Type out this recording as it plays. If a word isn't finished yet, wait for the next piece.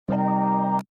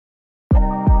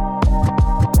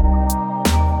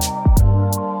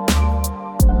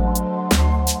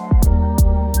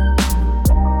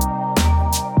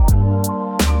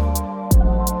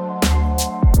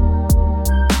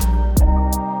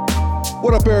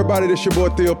What up, everybody? This your boy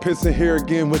Theo Pinson here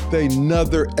again with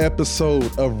another episode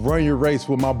of Run Your Race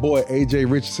with my boy AJ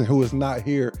Richardson, who is not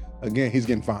here. Again, he's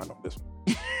getting fined on this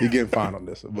one. He's getting fined on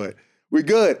this one, but we're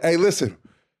good. Hey, listen,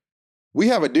 we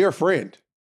have a dear friend.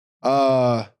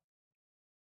 Our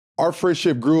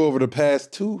friendship grew over the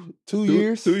past two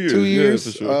years. 2 years. 2 years.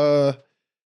 Yeah, for sure.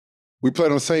 We played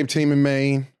on the same team in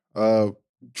Maine.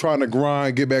 Trying to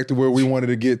grind, get back to where we wanted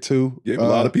to get to. Gave a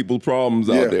lot of people problems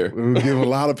out there. We give a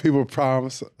lot of people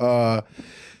problems.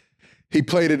 He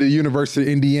played at the University of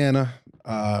Indiana.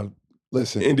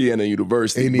 Listen, Indiana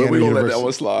University. But we're going to let that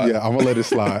one slide. Yeah, I'm going to let it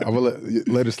slide. I'm going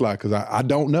to let it slide because I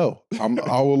don't know. I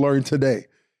will learn today.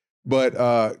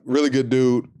 But really good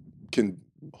dude. Can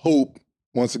hoop.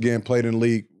 Once again, played in the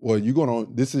league. Well, you're going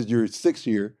on, this is your 6th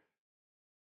year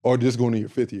or just going to your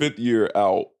 5th year? 5th year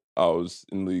out. I was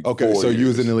in the league. Okay, so you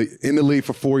was in the league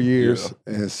for 4 years,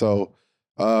 Yeah. and so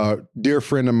dear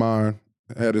friend of mine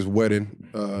had his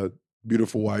wedding.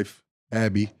 Beautiful wife,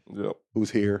 Abby, Yep. who's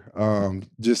here.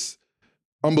 Just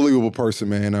unbelievable person,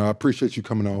 man. I appreciate you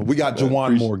coming on. We got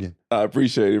Juwan Morgan. I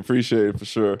appreciate it for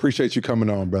sure. Appreciate you coming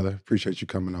on, brother. Appreciate you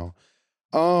coming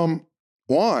on.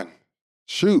 Juwan,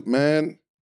 shoot, man,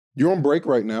 you're on break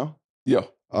right now. Yeah.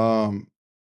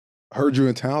 Heard you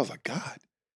in town. I was like, God.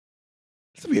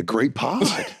 This would be a great pod.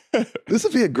 This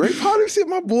would be a great pod. You see,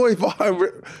 my boy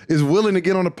is willing to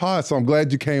get on the pod, so I'm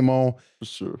glad you came on. For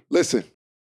sure. Listen,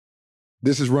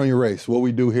 this is Run Your Race. What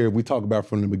we do here, we talk about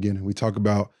from the beginning. We talk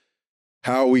about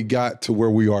how we got to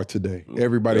where we are today.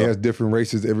 Everybody has different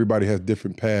races. Everybody has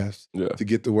different paths to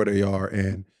get to where they are.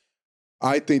 And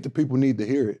I think the people need to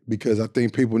hear it because I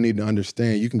think people need to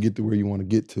understand you can get to where you want to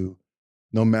get to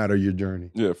no matter your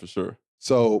journey. Yeah, for sure.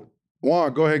 So,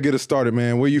 Juwan, go ahead and get us started,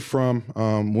 man. Where you from?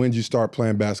 When did you start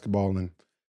playing basketball? And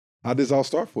how did this all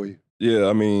start for you? Yeah,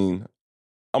 I mean,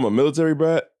 I'm a military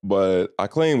brat, but I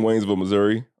claim Waynesville,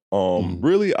 Missouri.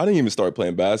 Really, I didn't even start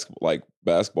playing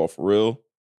basketball for real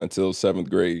until 7th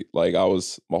grade. Like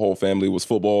my whole family was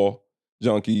football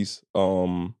junkies.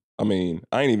 I mean,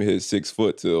 I ain't even hit 6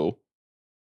 foot till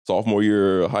sophomore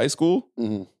year of high school.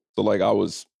 Mm-hmm. So like I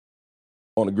was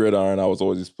on the gridiron. I was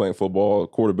always just playing football,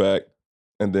 quarterback.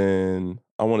 And then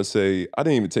I want to say I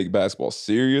didn't even take basketball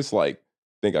serious. Like,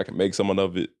 think I can make something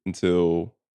of it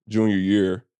until junior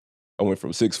year. I went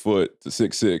from 6 foot to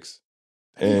 6'6".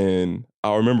 And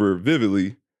I remember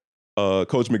vividly,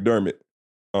 Coach McDermott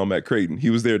at Creighton, he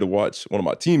was there to watch one of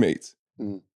my teammates.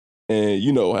 Mm. And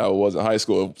you know how it was in high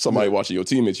school. If somebody watching your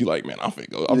teammates, you like, man, I'm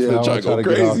finna try to go get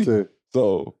crazy.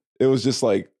 So it was just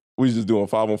like, we was just doing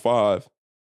 5-on-5.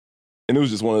 And it was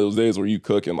just one of those days where you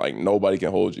cook and like nobody can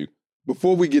hold you.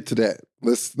 Before we get to that,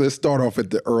 let's start off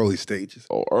at the early stages.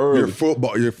 Oh, early.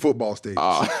 Your football stages.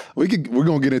 We're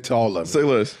gonna get into all of it. Say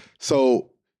less.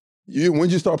 So, when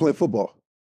did you start playing football?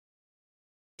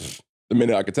 The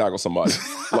minute I could tackle somebody.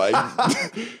 like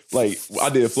I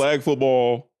did flag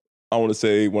football, I want to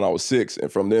say when I was 6,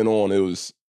 and from then on it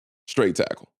was straight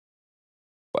tackle.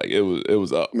 Like it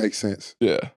was up. Makes sense.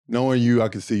 Yeah. Knowing you, I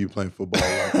can see you playing football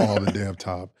like all the damn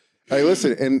time. Hey,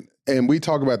 listen, and we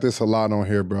talk about this a lot on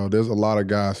here, bro. There's a lot of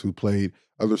guys who played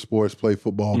other sports, play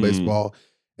football, baseball,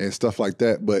 and stuff like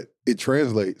that, but it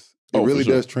translates. It really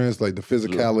does translate. The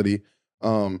physicality,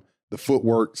 the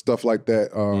footwork, stuff like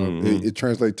that. It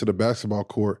translates to the basketball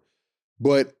court.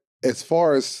 But as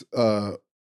far as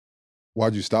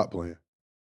why'd you stop playing?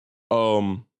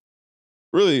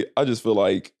 Really, I just feel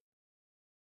like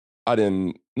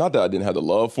not that I didn't have the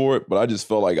love for it, but I just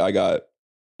felt like I got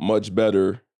much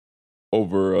better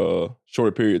over a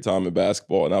shorter period of time in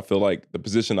basketball. And I feel like the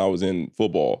position I was in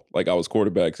football, like I was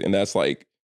quarterbacks, and that's like,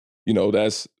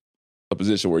 that's a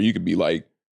position where you could be like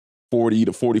 40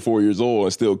 to 44 years old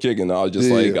and still kicking. I was just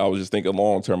I was just thinking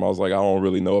long term. I was like, I don't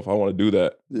really know if I want to do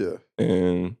that. Yeah.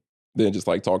 And then just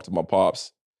like talk to my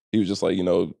pops. He was just like,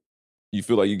 you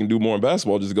feel like you can do more in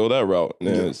basketball, just go that route.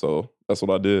 And so that's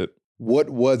what I did. What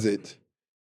was it?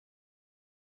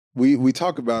 We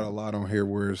talk about a lot on here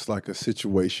where it's like a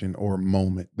situation or a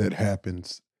moment that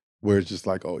happens where it's just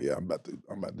like, oh yeah, I'm about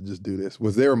to just do this.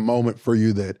 Was there a moment for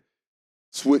you that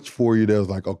switched for you that was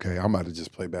like, okay, I'm about to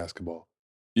just play basketball?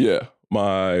 Yeah.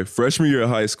 My freshman year of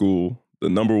high school, the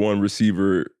number one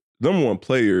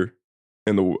player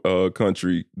in the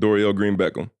country, Doriel Green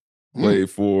Beckham, played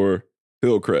for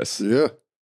Hillcrest. Yeah.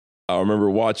 I remember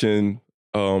watching,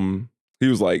 he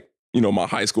was like, my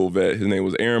high school vet. His name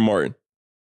was Aaron Martin.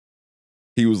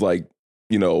 He was like,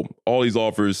 all these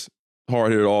offers,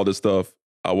 hard-headed, all this stuff.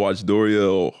 I watched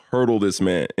Doriel hurdle this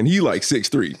man, and he like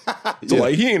 6'3". So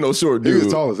like he ain't no short dude. He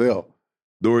was tall as hell.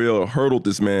 Doriel hurdled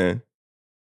this man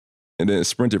and then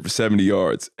sprinted for 70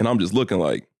 yards. And I'm just looking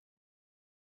like,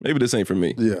 maybe this ain't for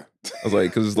me. Yeah. I was like,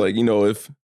 because it's like,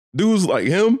 if dudes like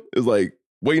him is like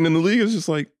waiting in the league, it's just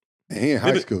like, And he in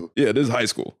high school. Yeah, this is high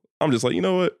school. I'm just like, you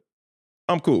know what?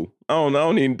 I'm cool. I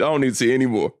don't need to see any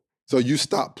more. So you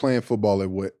stopped playing football at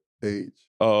what age?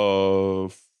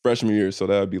 Freshman year, so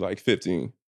that would be like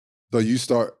 15. So you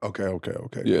start, okay.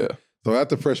 Yeah. So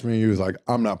after freshman year, you was like,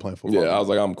 I'm not playing football. Yeah, I was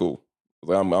like, I'm cool. I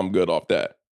was like, I'm good off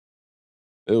that.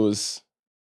 It was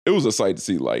a sight to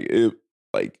see.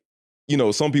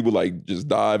 Some people like just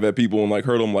dive at people and like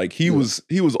hurt them. Like he was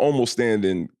almost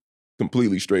standing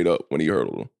completely straight up when he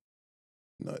hurdled them.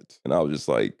 Nuts. And I was just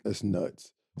like, that's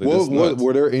nuts. Nuts.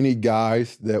 Were there any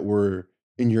guys that were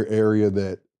in your area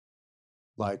that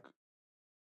like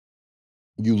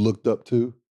you looked up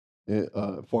to,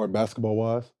 far basketball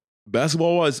wise?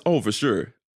 Basketball wise, oh, for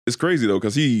sure. It's crazy though,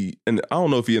 because and I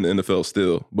don't know if he in the NFL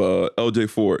still, but LJ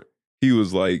Ford, he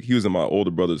was in my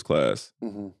older brother's class.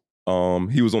 Mm-hmm.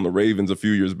 He was on the Ravens a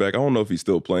few years back. I don't know if he's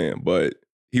still playing, but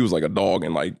he was like a dog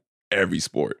in like every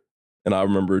sport. And I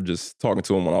remember just talking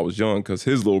to him when I was young because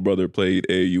his little brother played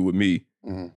AAU with me.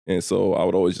 Mm-hmm. And so I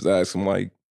would always just ask him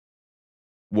like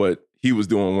what he was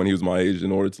doing when he was my age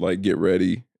in order to like get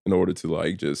ready, in order to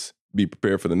like just be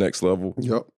prepared for the next level.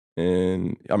 Yep.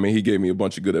 And I mean, he gave me a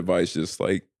bunch of good advice. Just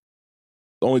like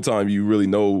the only time you really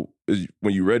know is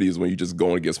when you're ready is when you're just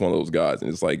going against one of those guys. And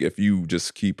it's like, if you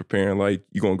just keep preparing, like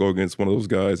you're going to go against one of those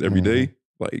guys every day,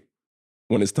 like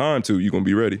when it's time to, you're going to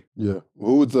be ready. Yeah.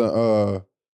 Who was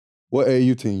what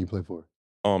AAU team you play for?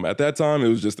 At that time, it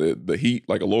was just the Heat,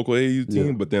 like a local AAU team.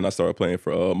 Yeah. But then I started playing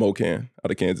for Mocan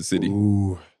out of Kansas City.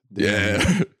 Ooh. Damn.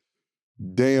 Yeah.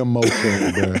 Damn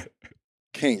Mocan, bro.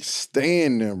 Can't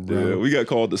stand them, bro. Yeah, we got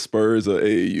called the Spurs of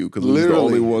AAU because we were the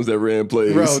only ones that ran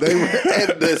plays. Bro, they were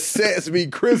at the sets be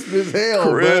crisp as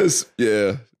hell, Crisp, bro.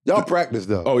 Yeah. Y'all practice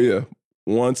though. Oh, yeah.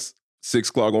 Once, 6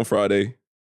 o'clock on Friday,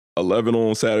 11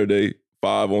 on Saturday,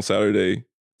 5 on Saturday,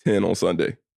 10 on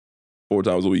Sunday. 4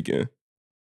 times a weekend.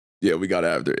 Yeah, we got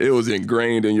after. It was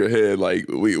ingrained in your head like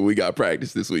we got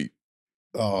practice this week.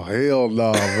 Oh, hell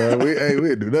no, bro. We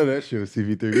didn't do none of that shit with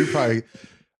CP3.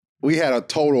 We had a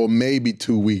total of maybe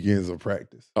 2 weekends of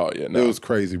practice. Oh, yeah. No. It was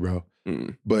crazy, bro.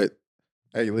 But,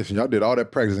 hey, listen, y'all did all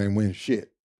that practice and win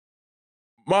shit.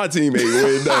 My team ain't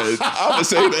win nothing. I'm going to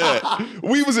say that.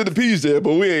 We was in the Peach there,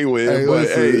 but we ain't win. Hey, but,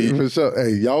 listen, for sure.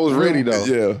 Hey, y'all was ready, though.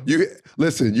 Yeah.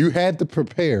 You had to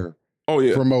prepare. Oh,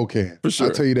 yeah. For Mocan. For sure.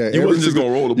 I'll tell you that. You wasn't just going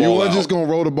to roll the ball out. You wasn't just going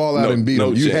to roll the ball out and beat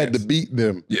them. You had to beat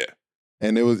them. Yeah.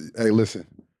 And it was, hey, listen.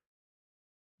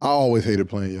 I always hated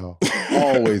playing y'all.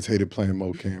 Always hated playing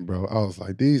Mocan, bro. I was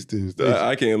like, these dudes.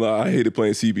 I can't lie. I hated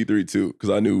playing CP3 too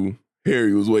because I knew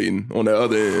Harry was waiting on the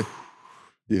other end.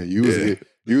 Yeah, you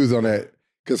was on that.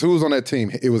 Because who was on that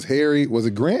team? It was Harry. Was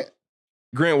it Grant?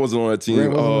 Grant wasn't on that team.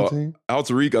 Grant wasn't on that team?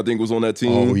 Al-Tariq, I think, was on that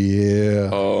team. Oh,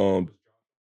 yeah.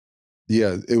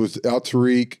 Yeah, it was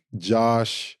Al-Tariq,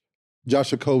 Josh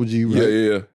Okogie,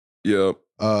 right? Yeah.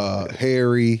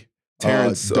 Harry.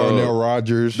 Terrence, Darnell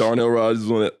Rogers. Darnell Rogers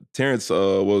was on it. Terrence,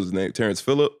 what was his name? Terrence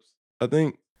Phillips, I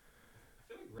think.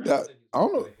 I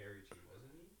don't know.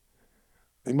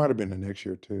 He might have been the next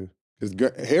year too. Because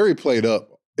Harry played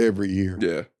up every year.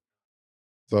 Yeah.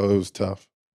 So it was tough.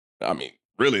 I mean,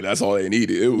 really, that's all they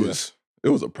needed. It was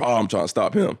a problem trying to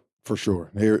stop him. For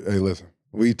sure. Hey, listen,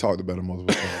 we talked about it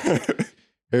multiple times.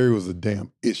 Harry was a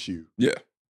damn issue. Yeah.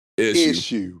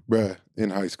 Issue, bruh, in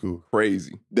high school.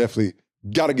 Crazy. Definitely.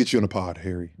 Got to get you in the pod,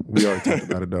 Harry. We already talked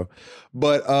about it though.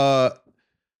 But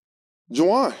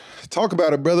Juwan, talk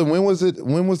about it, brother. When was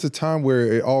the time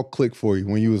where it all clicked for you?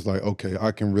 When you was like, okay,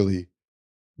 I can really,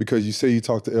 because you say you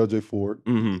talked to LJ Ford,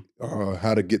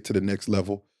 how to get to the next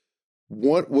level.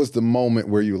 What was the moment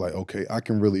where you were like, okay, I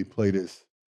can really play this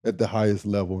at the highest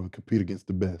level and compete against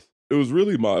the best? It was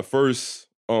really my first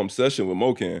session with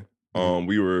Mocan.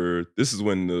 This is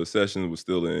when the session was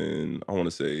still in, I want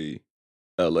to say,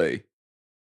 LA.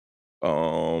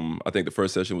 I think the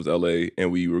first session was LA,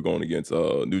 and we were going against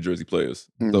New Jersey players.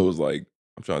 So it was like,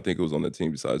 I'm trying to think who was on that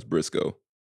team besides Briscoe.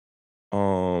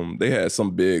 They had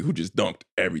some big who just dunked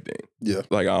everything. Yeah.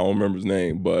 Like, I don't remember his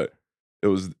name, but it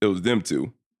was them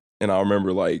two. And I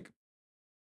remember, like,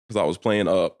 because I was playing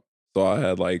up, so I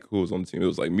had, like, who was on the team? It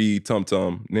was, like, me, Tum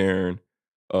Tum, Nairn,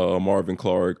 Marvin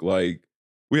Clark. Like,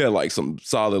 we had, like, some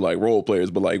solid, like, role players,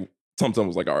 but, like, Tum Tum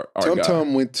was, like, our guy. Tum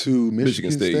Tum went to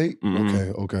Michigan State?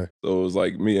 Mm-hmm. Okay. So it was,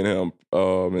 like, me and him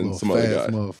and some other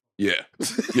guys. Yeah,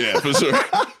 for sure.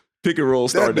 Pick and roll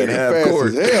started at half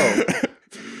court. Hell.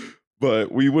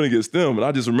 But we went against them, and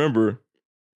I just remember,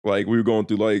 like, we were going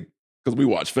through, like, because we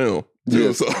watch film. Too,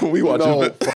 yeah. So we watch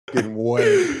fucking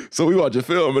way. So we watch a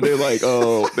film, and they're like,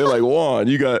 Juwan,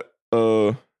 you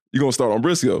gonna start on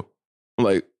Briscoe? I'm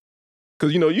like,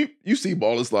 Because, you see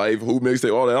Ballers Life, Who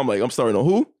Mixtape, all that. I'm like, I'm starting on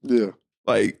who? Yeah.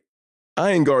 Like,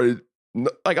 I ain't guarded. Like,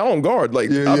 I don't guard.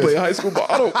 Like, I play high school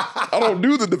ball. I don't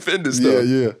do the defending stuff.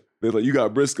 Yeah. They're like, you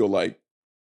got Briscoe. Like,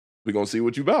 we're going to see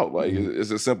what you about. Like, it's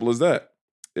as simple as that.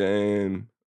 And,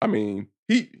 I mean,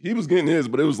 he was getting his,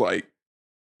 but it was like,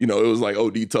 it was like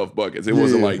OD tough buckets. It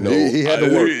wasn't like, no. He had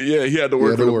to work. He had to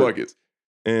work for the buckets.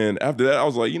 And after that, I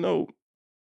was like,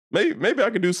 maybe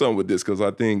I could do something with this, because I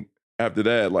think after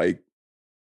that, like,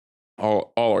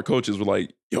 all our coaches were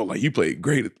like, yo, like, you played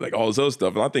great, like, all this other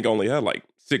stuff. And I think I only had like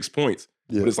 6 points.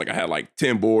 Yeah. But it's like I had like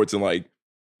 10 boards and like,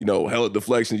 hella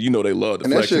deflections. They love deflections.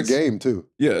 And that's your game too.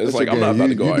 Yeah, it's like I'm not about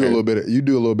to go out here. You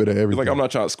do a little bit of everything. It's like I'm not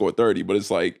trying to score 30, but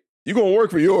it's like, you're going to work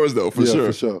for yours though, for sure.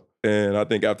 For sure. And I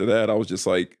think after that, I was just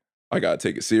like, I got to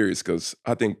take it serious, because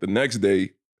I think the next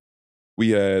day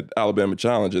we had Alabama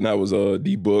Challenge, and that was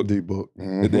D-Book. D-Book.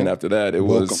 Mm-hmm. And then after that, it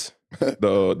was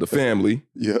the family.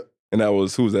 Yeah. And that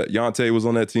was, who was that? Yante was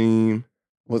on that team.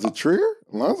 Was it Trier?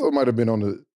 Alonzo might have been on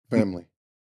the family.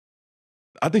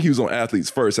 I think he was on Athletes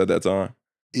First at that time.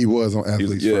 He was on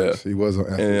Athletes First. He was on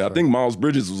Athletes And First. I think Miles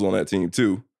Bridges was on that team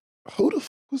too. Who the fuck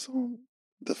was on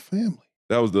the family?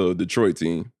 That was the Detroit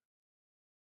team.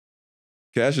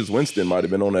 Cassius Winston might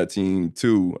have been on that team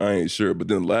too. I ain't sure. But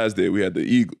then the last day we had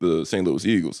the St. Louis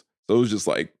Eagles. So it was just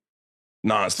like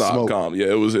nonstop calm. Yeah,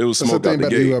 it was smoke out the gate.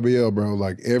 That's the thing about the URBL, bro.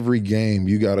 Like, every game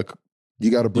you gotta bring it.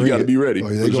 You gotta be ready.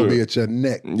 They're gonna be at your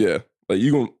neck. Yeah. Like,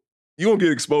 you gonna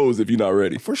get exposed if you're not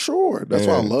ready. For sure. That's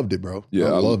why I loved it, bro. Yeah,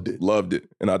 I loved it. Loved it.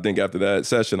 And I think after that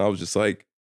session, I was just like,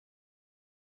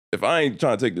 if I ain't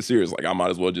trying to take this serious, like, I might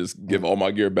as well just give all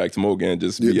my gear back to Mogan and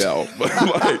just be out. But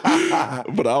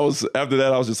after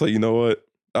that, I was just like, you know what?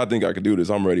 I think I can do this.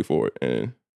 I'm ready for it.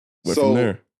 And went from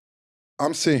there.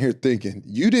 I'm sitting here thinking,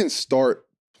 you didn't start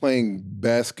playing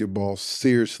basketball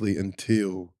seriously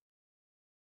until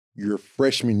your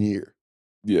freshman year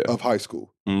of high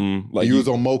school. Like, you was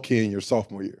on Mocan your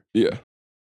sophomore year. Yeah.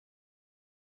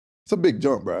 It's a big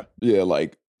jump, bro. Yeah,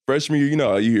 like, freshman year,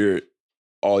 how you hear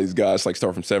all these guys like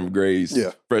start from 7th grade.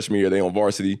 Yeah. Freshman year, they on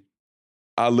varsity.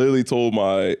 I literally told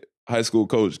my high school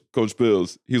coach, Coach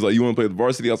Pills, he was like, you want to play the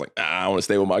varsity? I was like, nah, I want to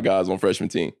stay with my guys on freshman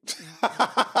team.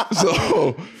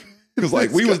 So, because like,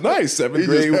 we was nice. 7th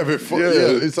grade.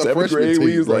 It's a 7th grade, team,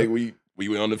 we was bro. like, we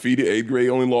went undefeated. 8th grade,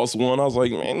 only lost 1. I was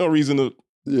like, man, no reason to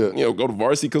go to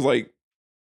varsity, because like,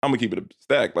 I'm gonna keep it a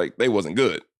stack. Like, they wasn't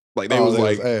good. Like, they was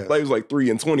like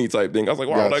 3-20 type thing. I was like,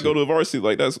 why would I go to varsity?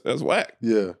 Like, that's whack.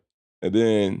 Yeah. And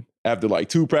then after like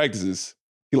 2 practices,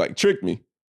 he like tricked me.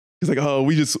 He's like, oh,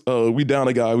 we down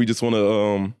a guy. We just want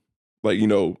to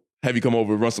have you come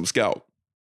over and run some scout.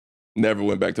 Never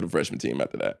went back to the freshman team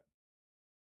after that.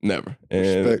 Never.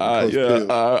 And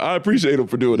I appreciate him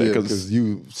for doing that, because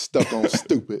you stuck on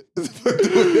stupid.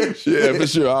 Yeah, for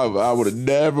sure. I would have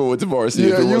never went to varsity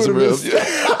if it wasn't real.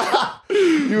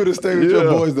 You would have stayed with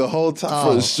your boys the whole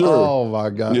time. For sure. Oh, my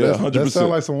God. Yeah, that sounds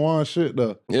like some Juwan shit,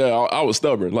 though. Yeah, I was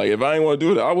stubborn. Like, if I ain't want to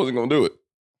do it, I wasn't going to do it.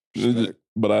 Respect.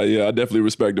 But I definitely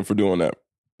respect him for doing that.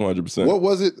 100%. What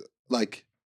was it like?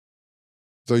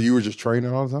 So you were just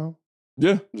training all the time?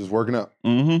 Yeah. Just working out?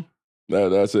 Mm-hmm.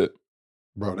 That's it.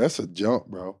 Bro, that's a jump,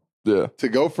 bro. Yeah. To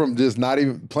go from just not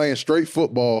even playing straight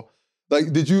football.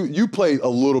 Like, did you played a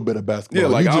little bit of basketball? Yeah,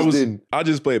 like I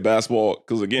just played basketball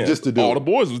because, again, just to do all the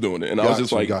boys was doing it. And I was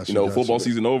just like, football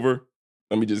season over.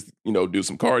 Let me just, do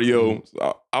some cardio. Mm-hmm.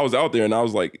 So I was out there and I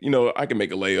was like, I can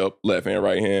make a layup, left hand,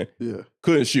 right hand. Yeah.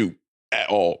 Couldn't shoot at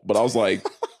all. But I was like,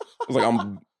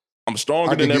 I'm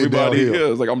stronger than everybody.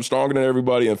 Yeah, it's like I'm stronger than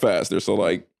everybody and faster. So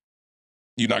like,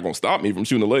 you're not gonna stop me from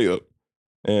shooting a layup.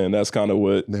 And that's kind of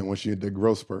what. Then once you hit the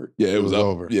growth spurt, yeah, it was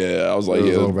over. Yeah, I was like, it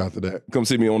was over after that. Come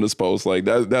see me on this post. Like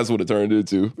that's what it turned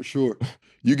into. For sure.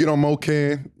 You get on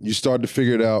Mocan, you start to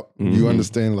figure it out. Mm-hmm. You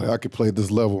understand, like, I could play at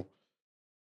this level.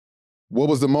 What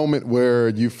was the moment where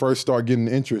you first start getting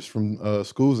interest from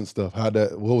schools and stuff?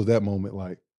 What was that moment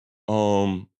like? It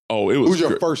was. Who's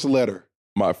your first letter?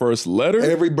 My first letter?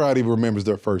 Everybody remembers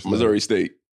their first letter. Missouri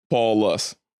State. Paul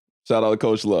Luss. Shout out to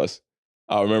Coach Luss.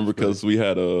 I remember because we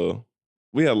had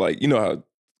like, how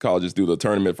colleges do the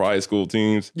tournament for high school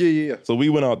teams. Yeah. So we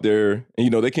went out there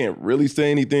and, they can't really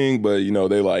say anything, but,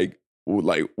 they like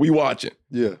we watching.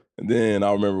 Yeah. And then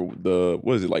I remember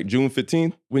like June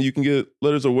 15th when you can get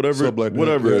letters or whatever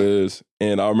it is.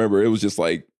 And I remember it was just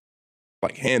like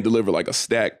hand delivered, like a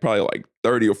stack, probably like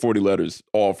 30 or 40 letters,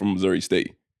 all from Missouri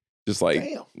State. Just like,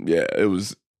 damn. Yeah, it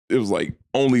was like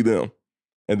only them.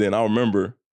 And then I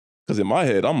remember, because in my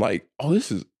head, I'm like, oh,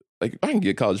 this is like, I can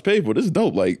get college paid for this is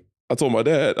dope. Like, I told my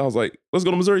dad, I was like, let's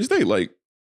go to Missouri State. Like,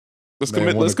 let's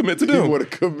commit to them. You want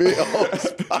to commit on the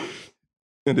spot.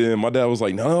 And then my dad was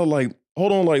like, no, like,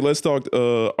 hold on, like, let's talk.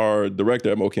 Our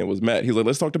director at MoCamp was Matt. He's like,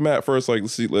 let's talk to Matt first. Like,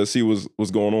 let's see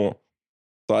what's going on.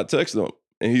 So I texted him,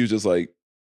 and he was just like,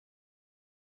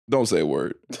 don't say a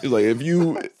word. He's like,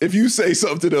 if you say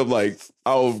something to them, like,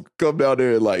 I'll come down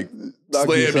there and like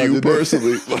slam you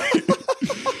personally. Like,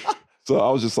 so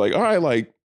I was just like, all right,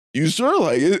 like, you sure?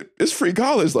 Like, it's free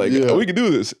college. Like, we can do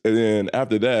this. And then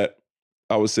after that,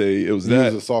 I would say it was that.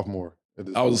 You was a sophomore.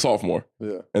 I was a sophomore.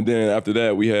 Yeah. And then after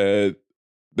that,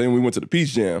 then we went to the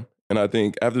Peach Jam. And I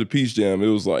think after the Peach Jam, it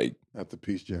was like. After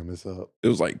Peach Jam, it's up. It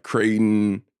was like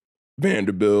Creighton,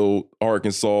 Vanderbilt,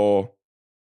 Arkansas.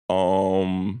 I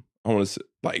want to say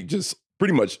like just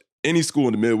pretty much any school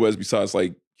in the Midwest besides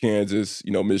like Kansas,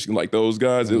 Michigan, like those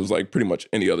guys. It was like pretty much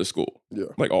any other school. Yeah.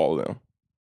 Like all of them.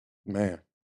 Man.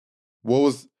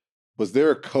 Was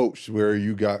there a coach where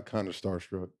you got kind of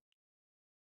starstruck?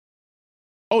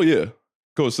 Oh yeah.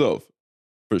 Coach Self,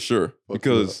 for sure.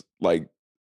 Because like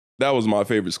that was my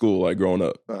favorite school, like growing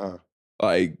up. Uh-huh.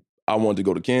 Like I wanted to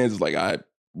go to Kansas. Like I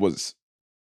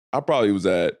probably was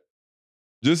at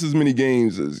just as many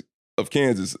games of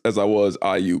Kansas as I was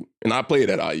IU. And I played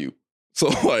at IU. So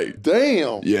like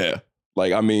damn. Yeah.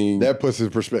 Like I mean that puts it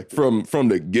in perspective. From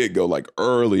the get-go, like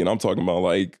early, and I'm talking about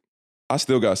like I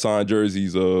still got signed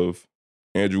jerseys of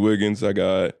Andrew Wiggins. I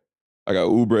got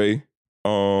Oubre.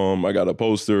 I got a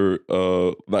poster,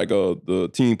 the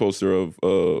team poster of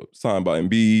signed by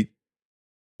Embiid.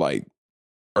 Like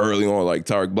early on, like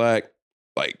Tarek Black,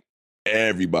 like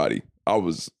everybody. I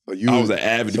was an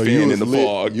avid fan in the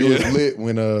fog. You was lit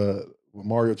when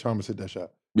Mario Chalmers hit that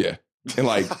shot. Yeah, and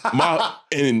like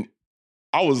and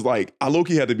I was like, I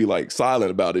low-key had to be like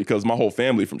silent about it because my whole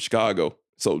family from Chicago.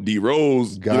 So D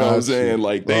Rose, you know what I'm saying?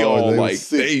 Like they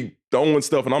they throwing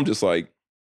stuff, and I'm just like.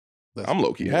 I'm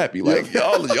low-key happy. Like,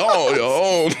 y'all.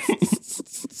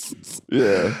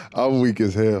 Yeah. I'm weak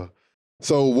as hell.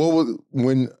 So what was,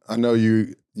 when I know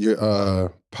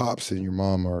your pops and your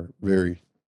mom are very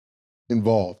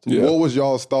involved. Yeah. What was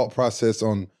y'all's thought process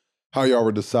on how y'all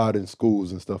were deciding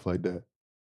schools and stuff like that?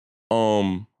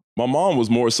 My mom was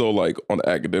more so like on the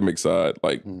academic side.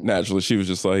 Like naturally, she was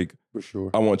just like, for sure,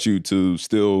 I want you to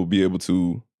still be able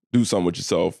to do something with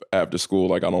yourself after school.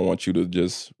 Like, I don't want you to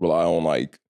just rely on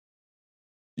like,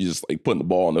 you just like putting the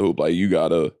ball in the hoop. Like you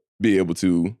gotta be able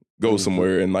to go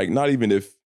somewhere and like not even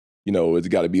if it's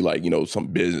got to be like some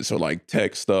business or like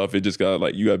tech stuff. It just got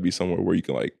like you got to be somewhere where you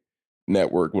can like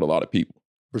network with a lot of people.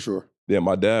 For sure. Yeah,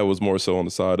 my dad was more so on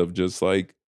the side of just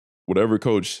like whatever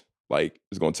coach like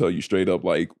is gonna tell you straight up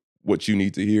like what you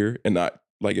need to hear and not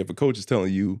like if a coach is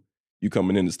telling you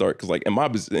coming in to start because like in my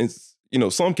business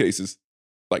some cases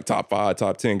like top 5,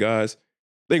 top 10 guys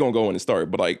they gonna go in and start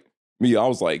but like me I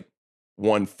was like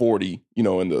 140, in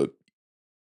the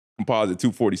composite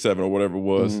 247 or whatever it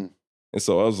was. And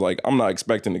so I was like, I'm not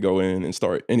expecting to go in and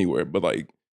start anywhere, but like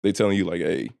they telling you like,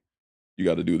 hey, you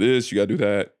got to do this, you got to do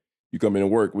that. You come in and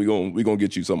work, we gonna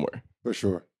get you somewhere. For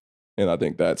sure. And I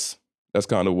think that's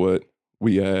kind of what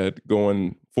we had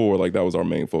going forward. Like that was our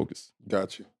main focus.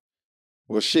 Got you.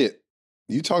 Well, shit,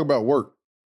 you talk about work.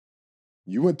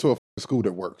 You went to a school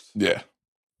that works. Yeah.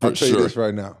 I'll tell you this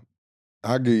right now.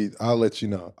 I'll let you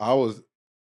know.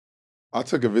 I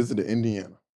took a visit to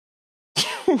Indiana.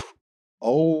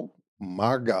 Oh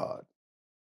my God.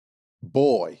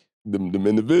 Boy. Them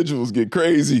individuals get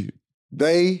crazy.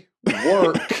 They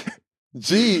work.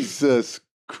 Jesus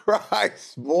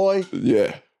Christ, boy.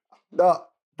 Yeah. Now,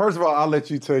 first of all, I'll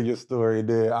let you tell your story and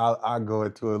then I'll go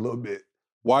into it a little bit.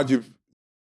 What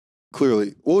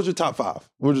was your top 5?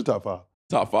 What was your top 5?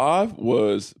 Top 5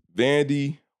 was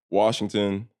Vandy,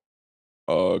 Washington,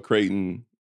 Creighton,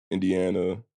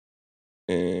 Indiana,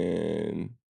 and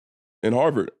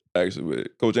Harvard, actually,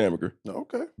 with Coach Amaker.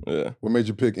 Okay. Yeah. What made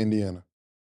you pick Indiana?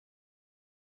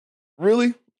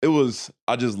 Really?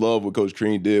 I just love what Coach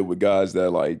Crean did with guys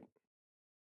that, like,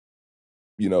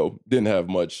 didn't have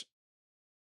much,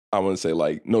 I want to say,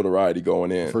 like, notoriety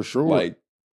going in. For sure. Like,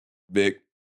 Vic,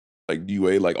 like,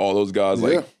 UA, like, all those guys.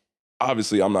 Like,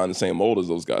 obviously, I'm not in the same mold as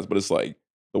those guys, but it's like,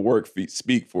 the work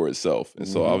speak for itself. And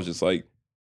so I was just like,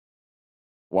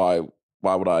 why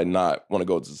would I not want to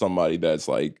go to somebody that's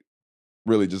like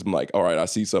really just like, all right, I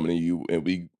see something in you and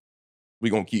we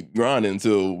gonna keep grinding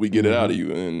until we get it out of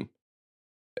you. And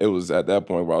it was at that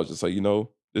point where I was just like,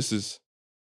 this is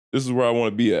where I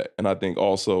want to be at. And I think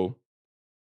also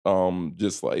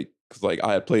just like because like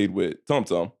I had played with Tum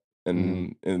Tum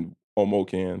and on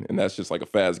MoCan, and that's just like a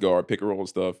fast guard, pick and roll and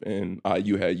stuff. And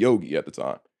you had Yogi at the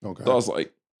time. Okay. So I was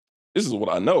like, this is what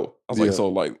I know. I was like, so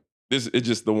like this it's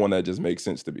just the one that just makes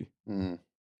sense to me.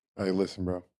 Hey, listen,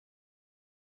 bro.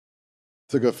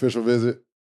 Took an official visit.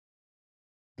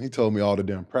 He told me all the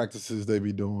damn practices they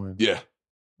be doing. Yeah.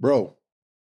 Bro,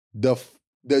 the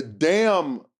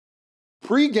damn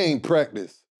pregame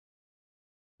practice,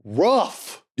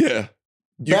 rough. Yeah.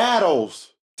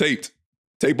 Battles. Tape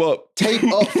up. Tape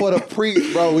up for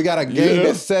the bro, we got a game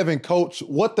at 7, coach.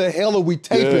 What the hell are we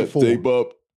taping for? Tape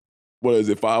up. What is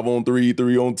it, 5-on-3,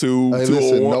 3-on-2, Hey, 2-on-1?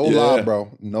 listen, no lie,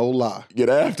 bro. No lie. Get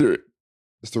after it.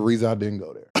 It's the reason I didn't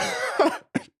go there.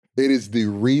 It is the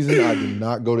reason I did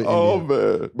not go to India. Oh,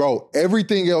 man. Bro,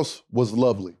 everything else was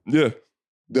lovely. Yeah.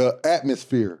 The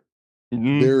atmosphere.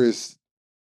 There is,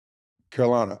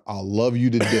 Carolina, I love you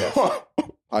to death.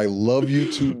 I love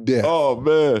you to death. Oh,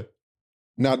 man.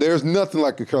 Now, there's nothing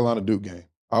like a Carolina Duke game.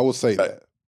 I will say that.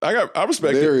 I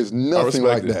respect it. There is nothing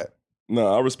like that.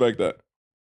 No, I respect that.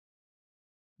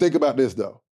 Think about this,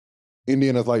 though.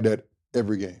 Indiana's like that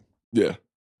every game. Yeah.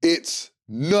 It's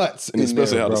nuts. And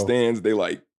especially there, how bro. the stands, they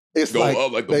like it's go like,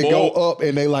 up like the they ball. go up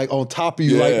and they like on top of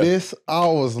you like this. I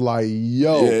was like,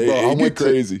 yo, bro. I went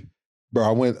crazy.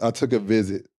 I took a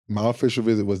visit. My official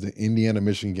visit was the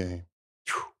Indiana-Michigan game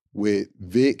with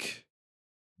Vic,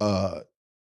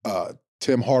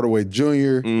 Tim Hardaway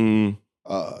Jr.,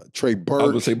 Trey Burke. I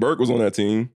was going to say Burke was on that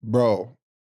team. Bro,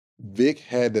 Vic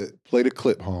had to play the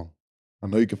clip home. I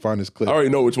know you can find this clip. I already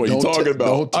know which one you're talking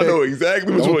about. I know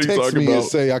exactly which one you're talking about. Don't text me and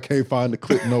say I can't find the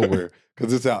clip nowhere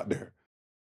because it's out there.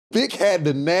 Vic had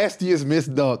the nastiest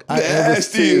missed dunk I ever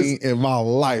seen in my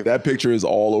life. That picture is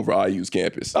all over IU's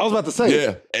campus. I was about to say.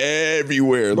 Yeah,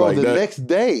 everywhere. Bro, like the that. next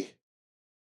day,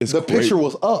 the picture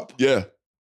was up. Yeah.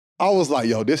 I was like,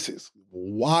 yo, this is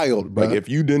wild, bro. Like, if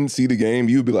you didn't see the game,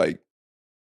 you'd be like,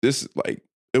 this, like,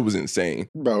 it was insane.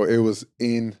 Bro, it was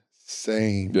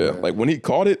insane. Yeah, man. like when he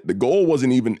caught it, the goal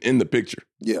wasn't even in the picture.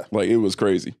 Yeah. Like, it was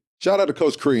crazy. Shout out to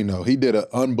Coach Crean, though. He did an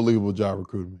unbelievable job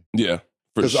recruiting me. Yeah,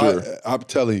 for sure. I'm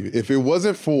telling you, if it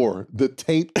wasn't for the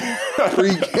taped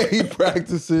pre-game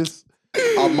practices,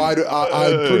 I'm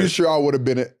pretty sure I would have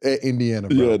been at Indiana,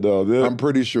 bro. Yeah, no, I'm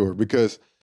pretty sure because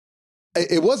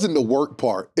it wasn't the work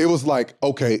part. It was like,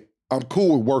 okay, I'm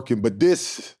cool with working, but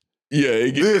this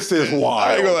is wild.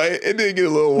 I ain't gonna lie, it did get a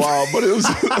little wild, but it was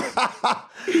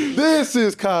this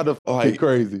is kind of like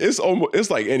crazy. It's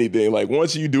like anything. Like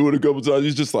once you do it a couple times,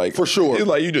 it's just like for sure. It's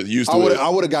like you just used to it. I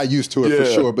would have got used to it for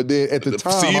sure. But then at the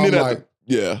time, seeing I'm like,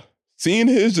 seeing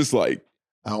it is just like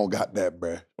I don't got that,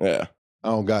 bruh. Yeah, I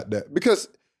don't got that because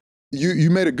you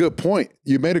made a good point.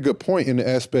 You made a good point in the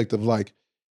aspect of like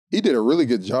he did a really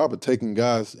good job of taking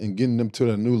guys and getting them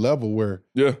to a new level where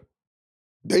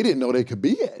they didn't know they could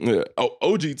be at. Yeah. Oh,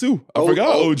 OG too. I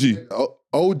forgot OG.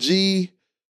 OG,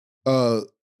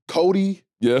 Cody.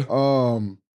 Yeah.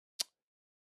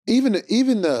 Even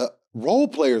the role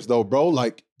players though, bro.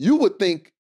 Like you would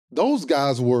think those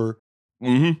guys were.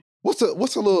 Mm-hmm. What's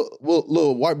a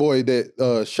little white boy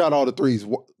that shot all the threes?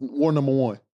 War number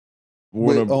one.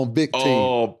 On big team.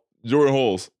 Oh, Jordan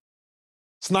Holes.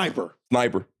 Sniper.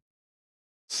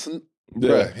 Yeah,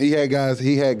 bruh, he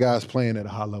had guys playing at a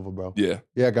high level, bro. Yeah,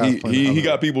 he had guys playing. He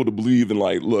got people to believe in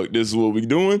like, look, this is what we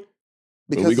doing.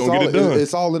 Because we gonna get it done.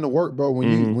 It's all in the work, bro.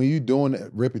 When you doing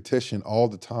that repetition all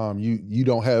the time,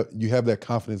 you have that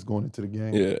confidence going into the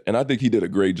game. Yeah, and I think he did a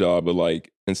great job of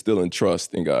like instilling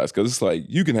trust in guys because it's like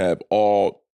you can have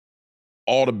all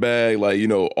the bag, like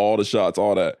all the shots,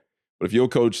 all that, but if your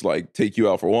coach like take you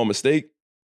out for one mistake,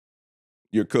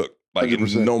 you're cooked. Like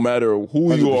 100%. No matter who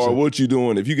 100%. you are, what you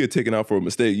doing, if you get taken out for a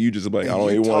mistake, you just like, I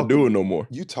don't even want to do it no more.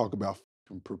 You talk about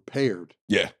prepared.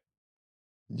 Yeah.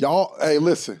 Y'all, hey,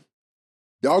 listen.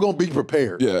 Y'all gonna be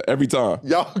prepared. Yeah, every time.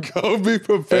 Y'all gonna be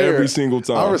prepared. Every single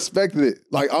time. I respected it.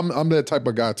 Like, I'm that type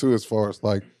of guy too, as far as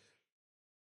like,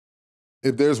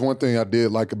 if there's one thing I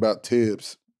did like about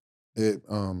Tibbs in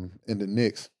the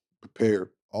Knicks, prepared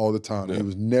all the time. Yeah. He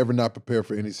was never not prepared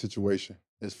for any situation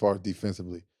as far as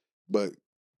defensively. But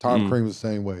Tom Crean was the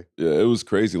same way. Yeah, it was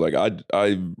crazy. Like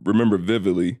I remember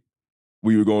vividly,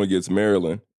 we were going against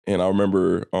Maryland, and I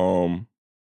remember I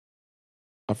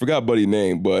forgot Buddy's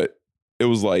name, but it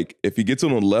was like if he gets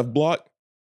on the left block,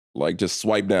 like just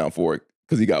swipe down for it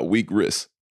because he got weak wrists.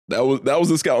 That was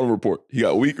the scouting report. He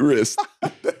got weak wrists.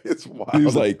 It's wild. He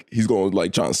was like, he's going to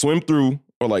like try and swim through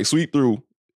or like sweep through.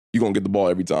 You're going to get the ball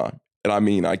every time. And I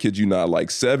mean, I kid you not, like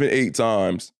 7-8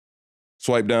 times,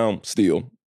 swipe down,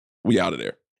 steal. We out of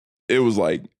there. It was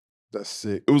like, that's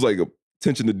sick. It was like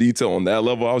attention to detail on that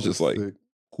level. I was just like, sick.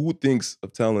 Who thinks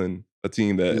of telling a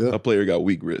team that a player got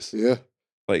weak wrists? Yeah.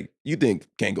 Like, you think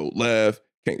can't go left,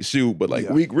 can't shoot, but like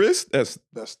weak wrist, that's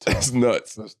tough. That's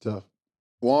nuts. That's tough.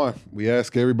 Juwan, we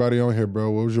ask everybody on here,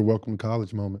 bro, what was your welcome to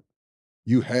college moment?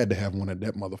 You had to have one at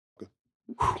that motherfucker.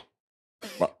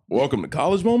 My welcome to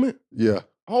college moment? Yeah.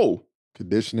 Oh.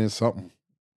 Conditioning, something.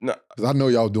 Nah. Because I know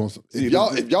y'all doing some.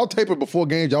 If y'all taping before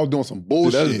games, y'all doing some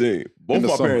bullshit. See, that's the thing. Both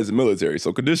my parents are military,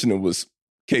 so conditioning was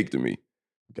cake to me.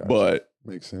 Gotcha. But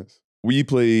makes sense. We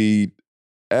played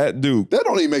at Duke. That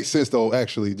don't even make sense though.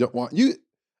 Actually,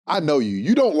 I know you.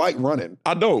 You don't like running.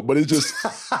 I don't, but it's just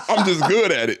I'm just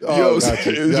good at it. You know what I'm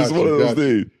saying? It's just one of those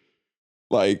things.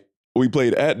 Like we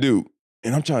played at Duke,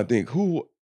 and I'm trying to think who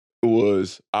it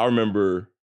was. I remember.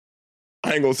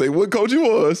 I ain't gonna say what coach he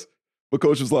was, but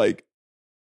coach was like,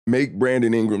 "Make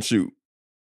Brandon Ingram shoot.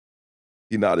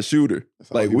 He's not a shooter.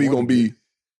 Like we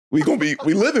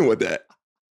living with that."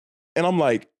 And I'm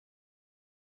like,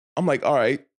 all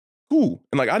right, cool.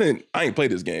 And like I ain't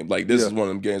played this game. Like this is one of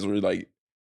them games where like,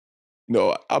 you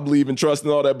know, I believe in trust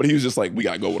and all that, but he was just like, we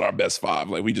gotta go with our best five.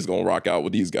 Like we just gonna rock out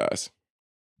with these guys.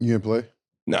 You didn't play?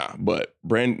 Nah, but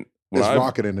Brandon, it's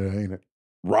rocking in there, ain't it?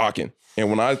 Rocking. And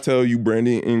when I tell you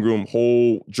Brandon Ingram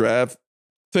whole draft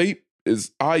tape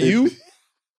is IU,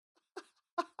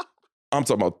 I'm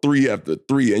talking about 3 after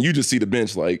 3, and you just see the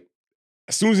bench like,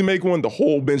 as soon as he make one, the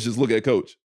whole bench just look at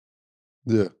coach.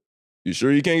 Yeah. You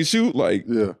sure you can't shoot? Like,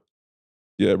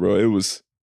 yeah, bro.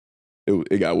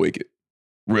 It got wicked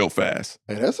real fast.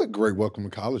 Hey, that's a great welcome to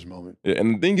college moment. Yeah,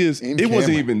 and the thing is, it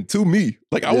wasn't even to me.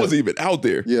 Like, I wasn't even out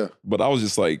there. Yeah. But I was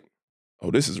just like,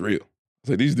 oh, this is real. I was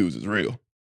like, these dudes is real.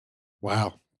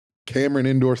 Wow. Cameron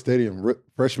Indoor Stadium,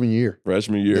 freshman year.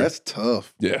 That's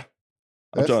tough. Yeah.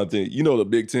 I'm trying to think. You know the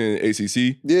Big Ten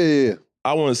ACC? Yeah.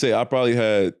 I want to say I probably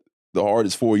had the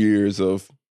hardest 4 years of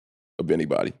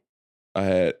anybody. I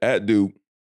had at Duke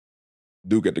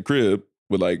at the crib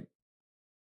with like,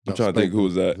 I'm trying to think who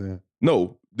was that. Yeah.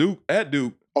 No, at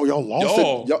Duke. Oh, y'all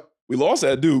lost it? We lost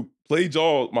at Duke. Played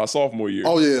y'all my sophomore year.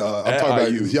 Oh, yeah. I'm talking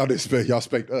about you. Y'all didn't expect, y'all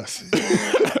spanked us.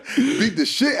 Beat the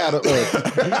shit out of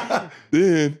us.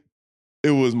 Then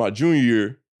it was my junior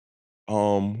year.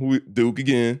 Duke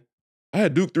again. I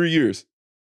had Duke 3 years.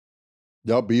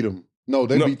 Y'all beat them. No,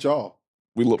 they beat y'all.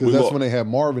 Because that's when they had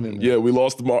Marvin in there. Yeah, we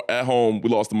lost at home. We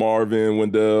lost to Marvin,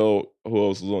 Wendell. Who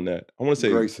else was on that? I want to say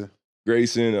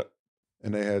Grayson.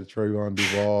 And they had Trayvon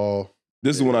Duval.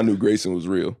 This is when I knew Grayson was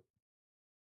real.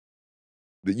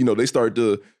 You know, they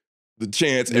started the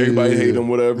chants, everybody hate him,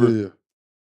 whatever. Yeah.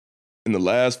 In the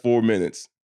last 4 minutes,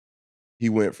 he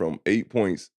went from 8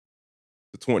 points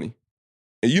to 20.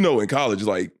 And you know, in college,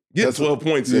 like, getting 12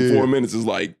 points in 4 minutes is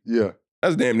like,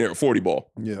 that's damn near a 40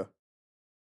 ball. Yeah.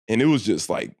 And it was just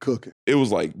like cooking. It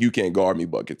was like, you can't guard me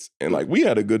buckets. And like, we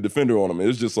had a good defender on him. It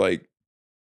was just like,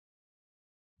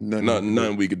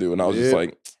 nothing we could do. And I was just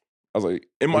like,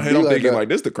 in my head, I'm thinking like,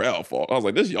 this the crowd fault. I was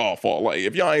like, this y'all fault. Like,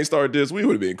 if y'all ain't started this, we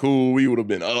would have been cool. We would have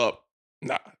been up.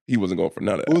 Nah, he wasn't going for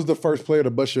none of that. Who was the first player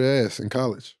to bust your ass in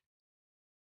college?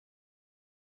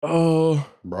 Bro,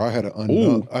 I had a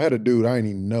dude I didn't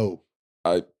even know.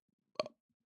 Like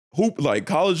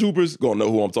college hoopers gonna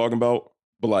know who I'm talking about.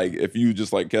 But like, if you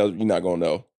just like, you're not gonna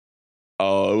know.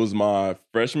 It was my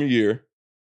freshman year.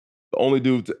 The only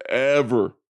dude to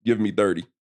ever give me 30,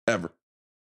 ever.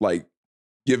 Like,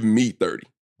 give me 30.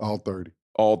 All 30.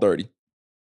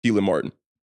 Keelan Martin,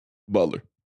 Butler.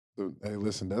 Hey,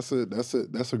 listen, that's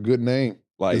a good name.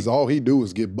 Like, because all he do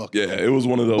is get buckets. Yeah, it was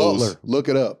one of those. Butler, look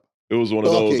it up. It was one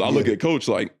of those. I look at coach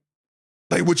like,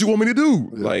 what you want me to do?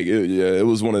 Yeah. Like, it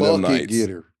was one of them nights.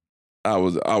 Getter. I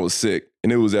was sick,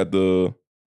 and it was at the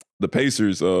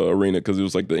Pacers arena because it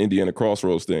was like the Indiana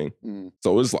Crossroads thing. Mm.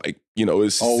 So it's like, you know,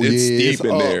 it's steep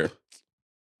in there.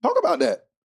 Talk about that.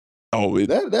 Oh, what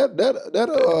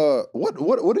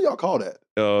do y'all call that?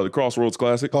 The Crossroads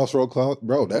Classic.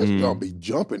 Bro, that's gonna be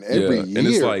jumping every year. And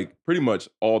it's like pretty much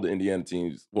all the Indiana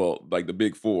teams. Well, like the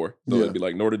big four. So it'd be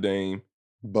like Notre Dame,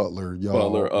 Butler,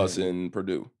 us, and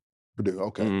Purdue.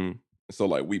 Okay. Mm-hmm. So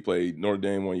like we played Notre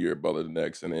Dame one year, Butler the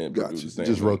next, and then Purdue the same.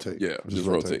 Just rotate. Yeah, just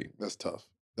rotate. That's tough.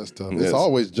 It's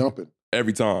always jumping.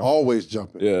 Every time. Always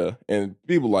jumping. Yeah. And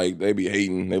people like, they be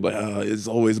hating. They be like, it's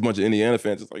always a bunch of Indiana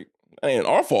fans. It's like, ain't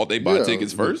our fault they buy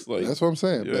tickets first. Like, that's what I'm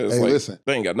saying. Yeah, hey, like, listen.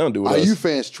 They ain't got nothing to do with us. IU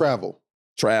fans travel.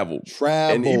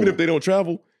 And even if they don't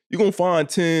travel, you're going to find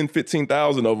 10,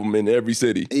 15,000 of them in every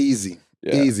city. Easy.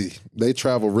 They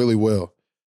travel really well.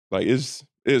 Like, it's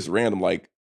random. Like,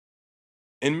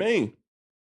 in Maine,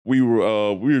 we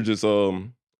were just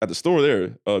at the store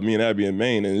there, me and Abby in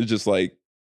Maine, and it's just like,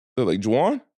 they're like,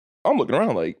 Juwan? I'm looking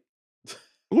around like,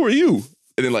 who are you?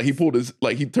 And then like he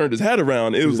turned his hat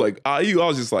around. It was like IU. I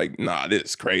was just like, nah, this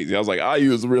is crazy. I was like,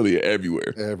 IU is really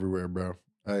everywhere. Everywhere, bro.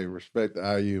 Hey, respect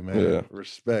the IU, man. Yeah.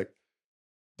 Respect.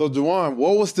 So Juwan,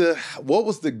 what was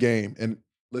the game? And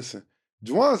listen,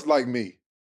 Juwan's like me.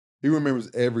 He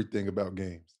remembers everything about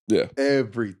games. Yeah.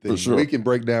 Everything. For sure. We can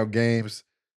break down games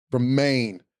from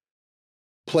Maine,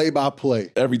 play by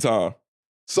play. Every time.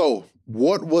 So,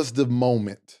 what was the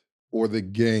moment or the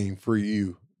game for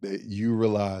you that you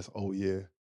realized, oh yeah,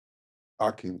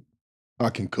 I can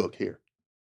cook here?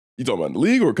 You talking about the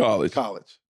league or college?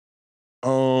 College.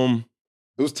 Um,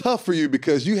 It was tough for you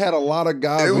because you had a lot of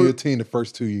guys on your team the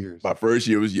first 2 years. My first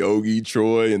year was Yogi,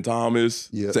 Troy, and Thomas.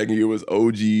 Yep. Second year was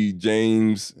OG,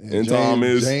 James, and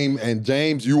Thomas.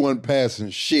 James, you weren't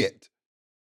passing shit.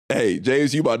 Hey,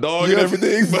 James, you my dog and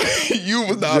everything, but you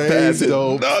was not passing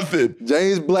nothing.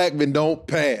 James Blackman don't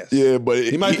pass. Yeah, but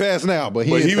he might pass now, but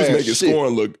he was making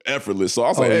scoring look effortless. So I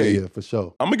was like, hey, yeah, for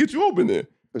sure. I'm gonna get you open there.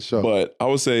 For sure. But I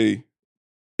would say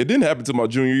it didn't happen till my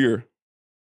junior year.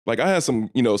 Like I had some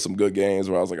good games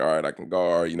where I was like, all right, I can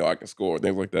guard, I can score,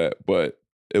 things like that. But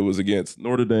it was against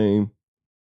Notre Dame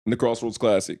in the Crossroads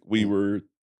Classic. We were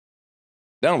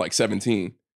down like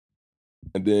 17.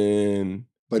 And then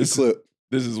this is what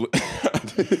this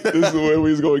is when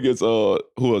we was going against who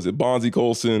was it? Bonzi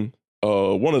Colson.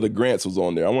 One of the Grants was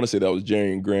on there. I want to say that was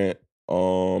Jerry and Grant.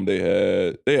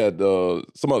 They had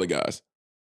some other guys.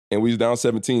 And we was down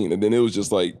 17. And then it was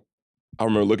just like, I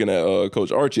remember looking at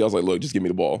Coach Archie. I was like, look, just give me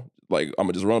the ball. Like, I'm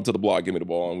gonna just run up to the block, give me the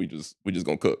ball, and we just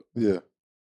gonna cook. Yeah. And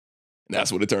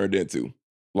that's what it turned into.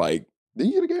 Like, did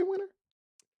you get a game winner?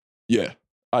 Yeah,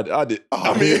 I did. Oh,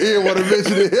 I mean, he didn't want to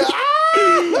mention it.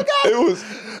 It was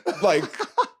like,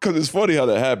 because it's funny how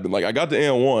that happened. Like, I got the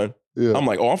N1. Yeah. I'm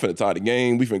like, oh, I'm finna tie the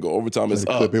game. We finna go overtime. It's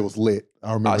up. It was lit.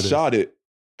 I remember. Shot it.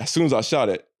 As soon as I shot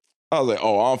it, I was like,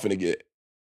 oh, I'm finna get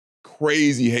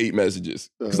crazy hate messages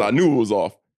because I knew it was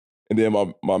off. And then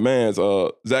my man's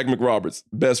Zach McRoberts,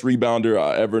 best rebounder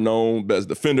I ever known, best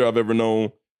defender I've ever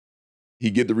known. He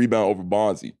get the rebound over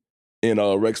Bonzi and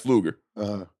Rex Pfluger.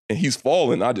 And he's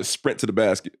falling. I just sprint to the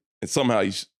basket. And somehow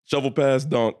he shovel pass,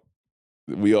 dunk.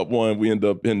 We up one. We end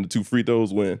up hitting the 2 free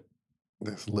throws, win.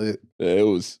 That's lit. Yeah,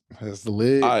 that's the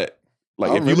lit.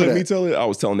 If you let me tell it, I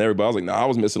was telling everybody. I was like, nah, I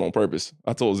was missing on purpose.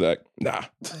 I told Zach, nah,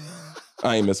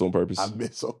 I ain't missing on purpose. I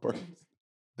miss on purpose.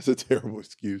 That's a terrible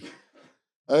excuse.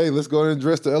 Hey, let's go ahead and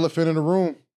address the elephant in the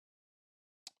room.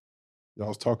 Y'all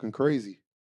was talking crazy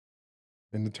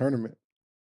in the tournament.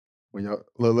 When y'all,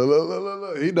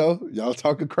 look, y'all was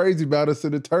talking crazy about us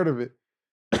in the tournament.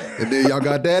 And then y'all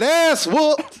got that ass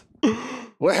whooped.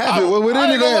 What happened? What went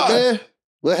into that, man?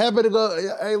 What happened to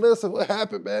go? Hey, listen, what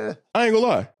happened, man? I ain't gonna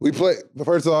lie. We played,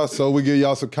 first of all, so we give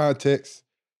y'all some context.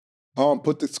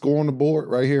 Put the score on the board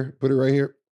right here. Put it right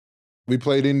here. We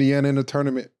played Indiana in the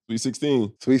tournament. Sweet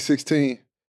 16. Sweet 16.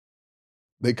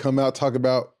 They come out, talk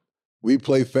about we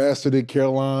play faster than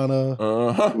Carolina.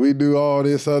 Uh-huh. We do all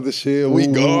this other shit. We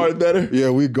guard better. Yeah,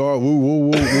 we guard. Woo, woo,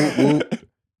 woo, woo, woo.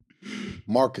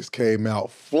 Marcus came out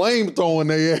flame throwing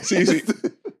their ass.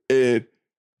 And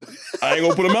I ain't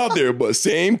gonna put him out there, but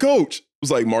same coach was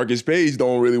like, Marcus Page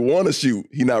don't really want to shoot.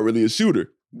 He not really a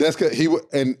shooter. That's because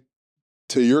and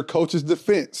to your coach's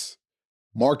defense,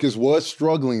 Marcus was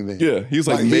struggling then. Yeah, he was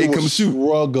like make him shoot.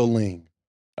 Struggling.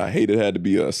 I hate it had to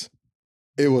be us.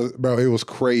 It was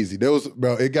crazy.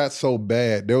 It got so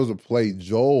bad. There was a play,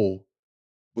 Joel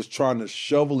was trying to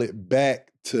shovel it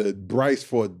back to Bryce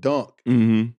for a dunk.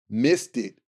 Mm-hmm. Missed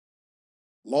it.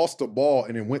 Lost the ball,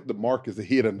 and then went to Marcus and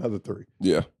hit another 3.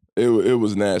 Yeah, it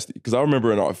was nasty. Because I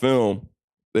remember in our film,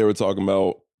 they were talking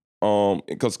about,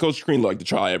 because Coach Crean liked to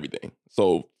try everything.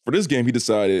 So for this game, he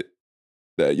decided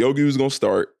that Yogi was going to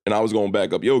start, and I was going to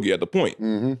back up Yogi at the point.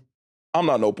 Mm-hmm. I'm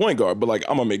not no point guard, but like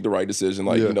I'm going to make the right decision.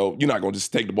 Like, you're not going to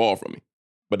just take the ball from me.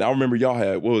 But I remember y'all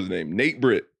had, what was his name? Nate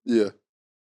Britt. Yeah.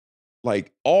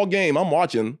 Like all game, I'm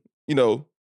watching, I'm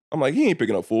like, he ain't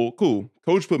picking up full. Cool.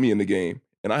 Coach put me in the game.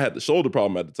 And I had the shoulder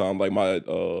problem at the time. Like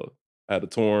I had a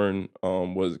torn,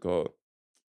 what is it called?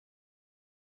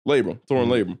 Labrum, torn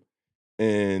labrum.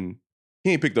 And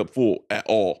he ain't picked up full at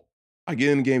all. I get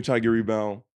in the game, try to get a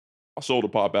rebound. My shoulder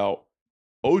pop out.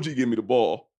 OG give me the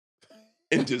ball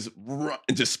and just run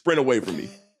and just sprint away from me.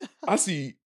 I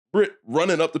see Britt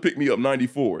running up to pick me up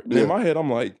 94. And in my head,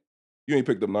 I'm like, you ain't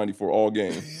picked up 94 all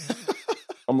game.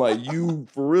 I'm like, you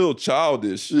for real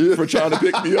childish for trying to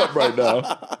pick me up right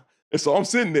now. And so I'm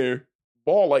sitting there,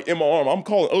 ball like in my arm. I'm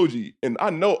calling OG, and I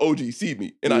know OG see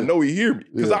me, and I know he hear me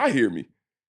because I hear me.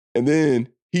 And then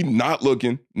he not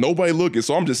looking, nobody looking.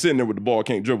 So I'm just sitting there with the ball,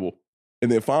 can't dribble. And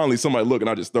then finally somebody look, and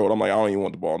I just throw it. I'm like, I don't even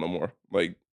want the ball no more.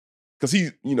 Like, because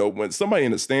he, when somebody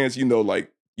in the stands, like,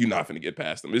 you're not going to get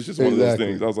past them. It's just one of those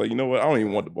things. I was like, you know what? I don't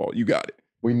even want the ball. You got it.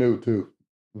 We knew too.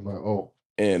 I'm like, oh.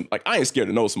 And like, I ain't scared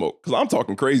of no smoke because I'm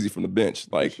talking crazy from the bench.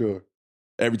 Like,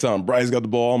 every time Bryce got the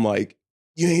ball, I'm like,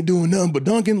 you ain't doing nothing but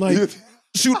dunking. Like,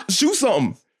 shoot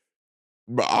something.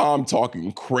 But I'm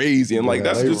talking crazy. And like,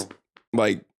 that's just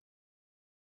like,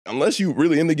 unless you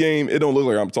really in the game, it don't look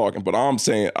like I'm talking. But I'm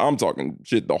saying I'm talking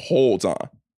shit the whole time.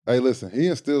 Hey, listen, he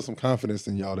instilled some confidence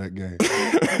in y'all that game.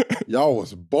 Y'all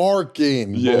was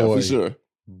barking, Yeah, boy. for sure.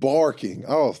 Barking.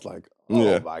 I was like,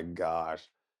 oh my gosh.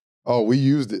 Oh, we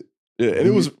used it. Yeah,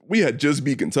 and we had just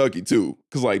beat Kentucky too.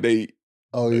 Cause like they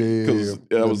because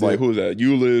it was like, who was that?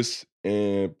 Eulis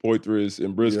and Poitras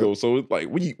and Briscoe. Yep. So it's like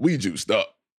we juiced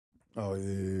up. Oh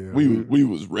yeah. We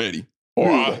was ready.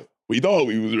 Or we thought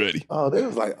we was ready. Oh, they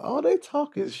was like, oh, they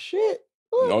talking shit.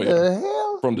 What the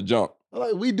hell? From the jump.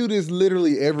 Like, we do this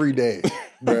literally every day,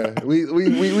 bruh.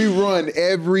 We run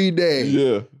every day.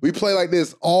 Yeah. We play like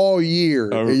this all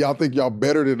year. And y'all think y'all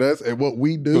better than us at what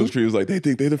we do? Coach Tree was like, they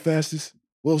think they the fastest?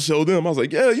 We'll show them. I was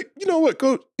like, yeah, you know what,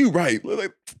 Coach? You right.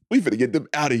 Like, we finna get them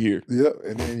out of here. Yep.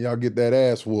 And then y'all get that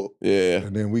ass whoop. Yeah.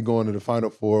 And then we go into the Final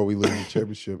Four. We lose the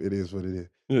championship. It is what it is.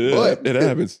 Yeah, but it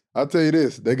happens. I'll tell you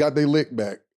this. They got their lick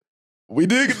back. We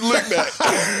did get the lick back.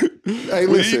 Hey,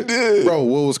 listen. Bro,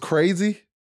 what was crazy?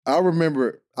 I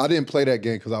remember I didn't play that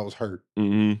game because I was hurt.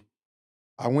 Mm-hmm.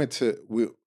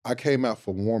 I came out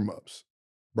for warm-ups.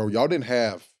 Bro, y'all didn't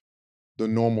have the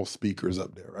normal speakers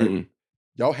up there, right? Mm-hmm.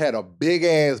 Y'all had a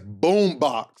big-ass boom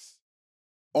box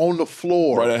on the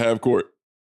floor. Right at half court.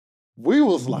 We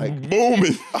was like...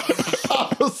 booming.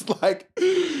 I was like,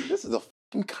 this is a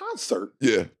fucking concert.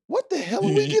 Yeah. What the hell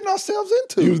are we getting ourselves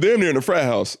into? He was damn near in the frat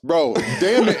house. Bro,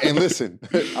 damn it. And listen,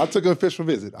 I took an official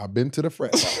visit. I've been to the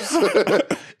frat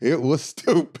house. It was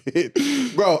stupid.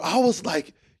 Bro, I was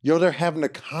like, yo, they're having a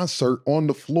concert on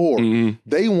the floor. Mm-hmm.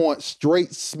 They want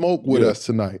straight smoke with us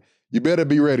tonight. You better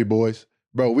be ready, boys.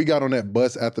 Bro, we got on that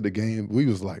bus after the game. We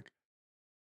was like,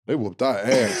 they whooped our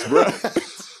ass, bro.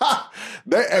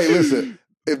 Hey, listen,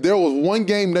 if there was one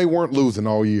game they weren't losing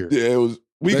all year. Yeah, it was.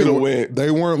 We could have went. They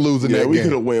weren't losing that game. Yeah, we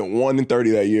could have went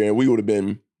 1-30 that year, and we would have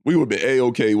been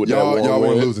A-okay with y'all, that. Y'all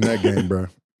weren't losing that game, bro.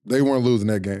 They weren't losing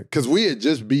that game because we had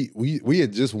just we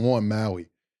had just won Maui,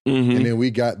 and then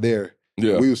we got there.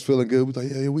 Yeah, we was feeling good. We was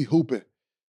like, yeah, we hooping.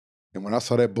 And when I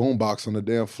saw that boom box on the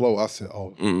damn floor, I said,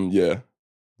 oh, yeah,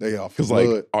 they off. Because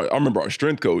like I remember our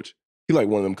strength coach, he like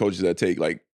one of them coaches that take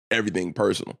like everything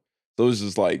personal. So it's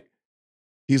just like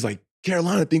he's like,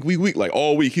 Carolina think we weak, like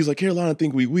all week. He's like, Carolina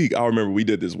think we weak. I remember we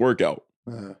did this workout.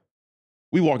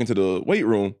 We walk into the weight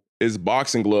room, it's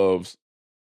boxing gloves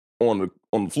on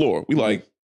the floor. We like,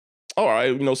 all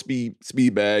right,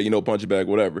 speed bag, punching bag,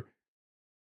 whatever.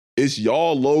 It's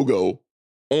y'all logo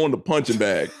on the punching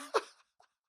bag.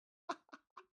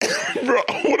 Bro,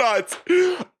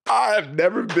 I have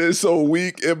never been so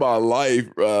weak in my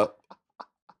life, bro.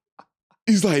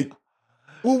 He's like,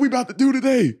 what we about to do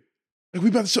today? Like, we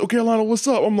about to show Carolina what's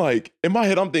up. I'm like, in my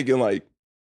head, I'm thinking like,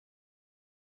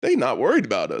 they not worried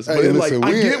about us. But hey, listen,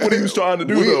 I get what he was trying to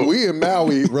do, though. We in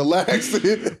Maui,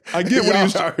 relaxing. I get what he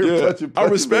was trying to do. I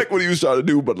respect what he was trying to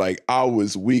do, but like, I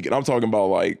was weak. And I'm talking about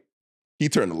like, he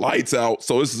turned the lights out.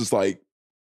 So it's just like,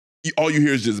 all you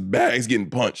hear is just bags getting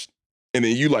punched. And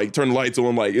then you like turn the lights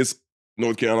on, like it's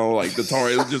North Carolina, like the tar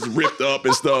is just ripped up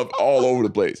and stuff all over the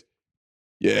place.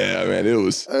 Yeah, man, it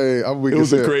was. Hey, it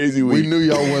was a crazy week. We knew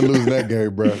y'all wasn't losing that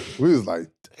game, bro. We was like,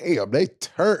 damn, they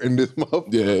turned this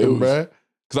motherfucker, yeah, bro.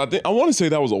 Because I want to say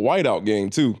that was a whiteout game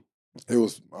too. It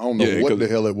was. I don't know what the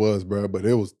hell it was, bro, but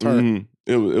it was turned.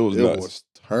 It was nuts. It was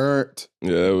turned.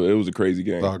 Yeah, it was a crazy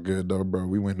game. It's all good though, bro.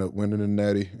 We went up winning the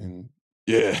Natty, and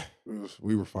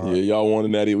we were fine. Yeah, y'all won the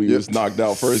Natty. We was knocked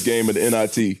out first game of the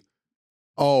NIT.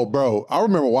 Oh, bro, I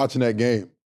remember watching that game.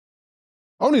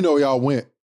 I don't even know where y'all went.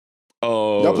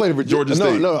 Y'all played in Virginia. Georgia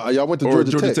State. No, y'all went to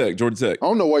Georgia Tech. Georgia Tech. I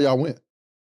don't know where y'all went.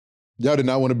 Y'all did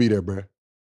not want to be there, bro.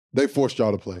 They forced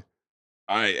y'all to play.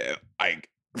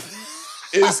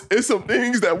 It's some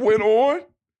things that went on,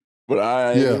 but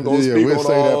I ain't gonna speak we'll on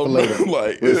say all. That for later.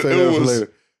 Like we'll say that for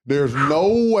later. There's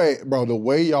no way, bro. The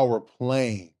way y'all were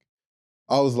playing,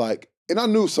 I was like, and I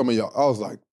knew some of y'all. I was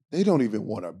like, they don't even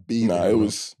want to be there. It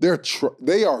was.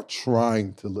 They are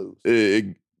trying to lose.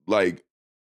 It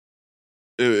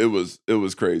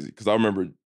was crazy because I remember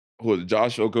who was it,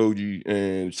 Josh Okogie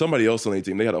and somebody else on their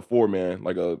team. They had a 4-man,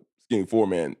 like a skinny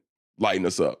 4-man, lighting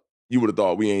us up. You would have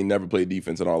thought we ain't never played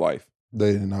defense in our life.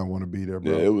 They did not want to be there,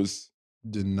 bro. Yeah, it was.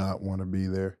 Did not want to be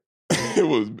there.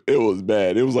 It was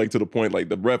bad. It was like to the point like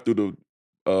the ref threw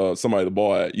somebody the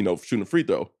ball at shooting a free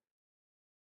throw,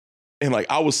 and like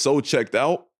I was so checked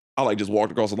out, I like just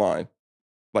walked across the line.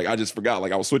 Like I just forgot.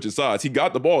 Like I was switching sides. He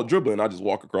got the ball dribbling. I just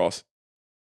walked across.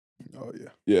 Oh yeah.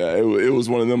 Yeah, it was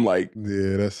one of them like.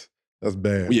 Yeah, that's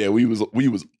bad. Yeah, we was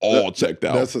all checked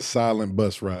out. That's a silent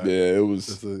bus ride. Yeah, it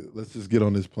was. Let's just get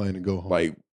on this plane and go home.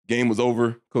 Like game was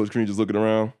over. Coach Green just looking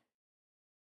around.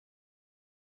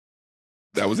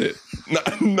 That was it.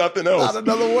 Nothing else. Not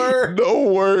another word.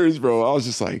 No words, bro. I was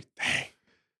just like, dang.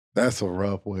 That's a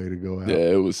rough way to go out.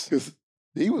 Yeah, it was. Because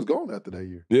he was gone after that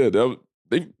year. Yeah,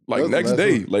 they like next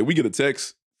day, one. like we get a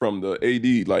text from the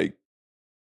AD, like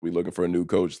we looking for a new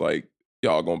coach. Like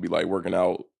y'all gonna be like working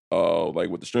out, like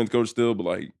with the strength coach still, but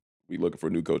like we looking for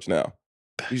a new coach now.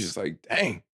 He's just like,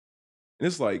 dang. And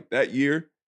it's like that year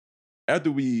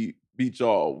after we beat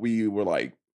y'all, we were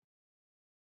like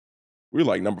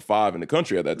number 5 in the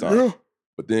country at that time. Yeah.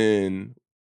 But then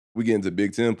we get into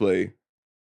Big Ten play,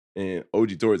 and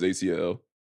OG tore his ACL.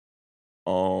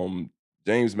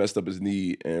 James messed up his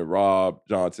knee, and Rob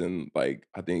Johnson, like,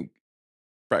 I think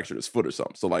fractured his foot or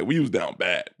something. So like we was down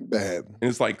bad. Bad. And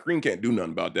it's like Cream can't do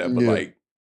nothing about that. But Yeah. like,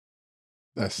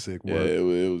 that's sick yeah, work.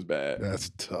 it was bad. That's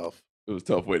tough. It was a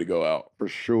tough way to go out. For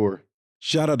sure.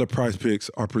 Shout out to Prize Picks,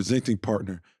 our presenting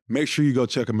partner. Make sure you go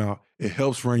check them out. It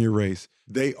helps run your race.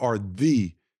 They are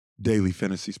the daily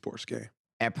fantasy sports game.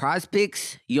 At Prize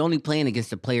Picks, you only playing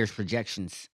against the players'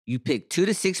 projections. You pick 2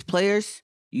 to 6 players.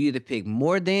 You either pick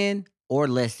more than or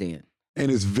less than.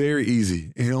 And it's very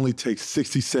easy. It only takes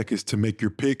 60 seconds to make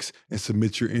your picks and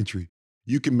submit your entry.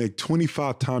 You can make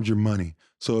 25 times your money.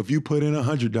 So if you put in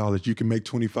 $100, you can make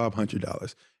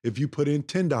 $2,500. If you put in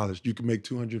 $10, you can make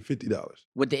 $250.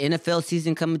 With the NFL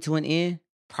season coming to an end,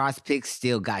 Prize Picks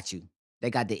still got you. They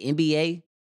got the NBA,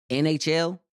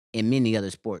 NHL, and many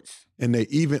other sports. And they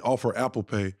even offer Apple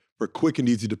Pay for quick and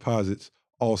easy deposits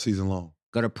all season long.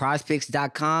 Go to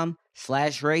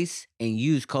prizepicks.com/race and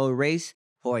use code RACE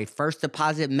for a first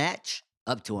deposit match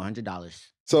up to $100.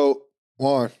 So,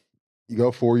 Juan, you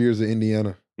go 4 years at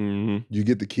Indiana. Mm-hmm. You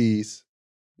get the keys.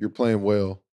 You're playing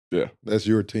well. Yeah. That's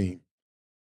your team.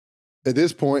 At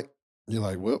this point, you're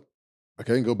like, well, I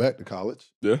can't go back to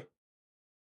college. Yeah.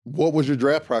 What was your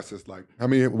draft process like? How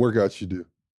many workouts you do?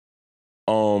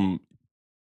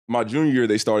 My junior year,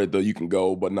 they started the you can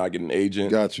go, but not get an agent.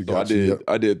 Got you.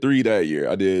 I did 3 that year.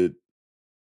 I did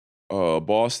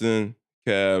Boston,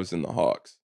 Cavs, and the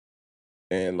Hawks.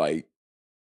 And like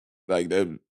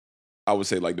that, I would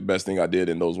say like the best thing I did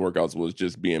in those workouts was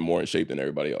just being more in shape than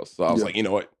everybody else. So I was like, you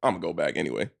know what? I'm gonna go back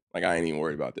anyway. Like I ain't even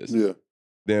worried about this. Yeah.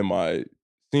 Then my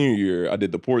senior year, I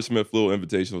did the Portsmouth little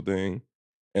invitational thing,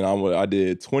 and I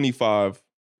did 25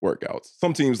 workouts.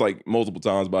 Some teams like multiple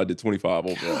times, but I did 25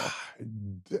 overall.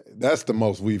 That's the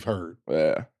most we've heard.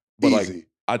 Yeah, but easy. like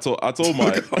I told my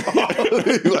like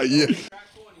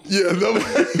no,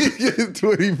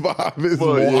 25 is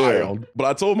wild. Yeah. But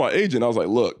I told my agent, I was like,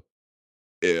 look,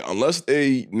 unless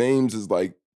they names is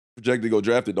like projected to go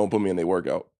drafted, don't put me in their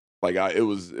workout. Like it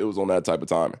was on that type of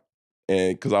timing.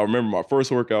 And because I remember my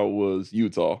first workout was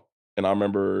Utah, and I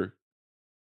remember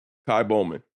Kai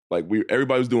Bowman. Like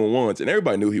everybody was doing ones, and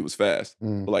everybody knew he was fast.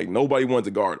 But like nobody wanted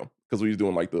to guard him because we was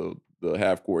doing like the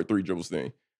half court 3 dribbles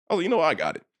thing. I was like, you know what? I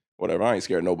got it. Whatever. I ain't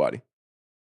scared of nobody.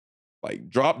 Like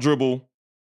drop dribble,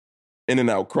 in and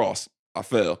out cross. I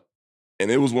fell. And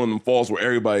it was one of them falls where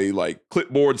everybody like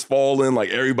clipboards falling, like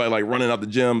everybody like running out the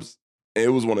gyms. And it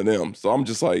was one of them. So I'm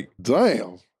just like,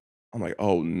 damn. I'm like,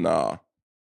 oh nah.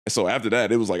 And so after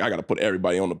that, it was like I gotta put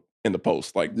everybody in the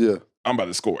post. Like I'm about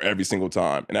to score every single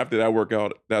time. And after that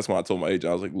workout, that's when I told my agent,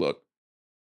 I was like, look,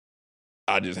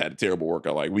 I just had a terrible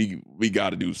workout. Like we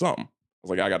gotta do something. I was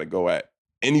like, I gotta go at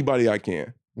anybody I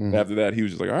can. And after that, he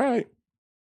was just like, all right.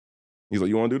 He's like,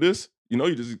 you wanna do this? You know,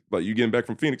 you just like you getting back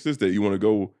from Phoenix this day. You wanna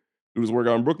go do this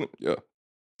workout in Brooklyn? Yeah.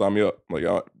 Sign me up. Like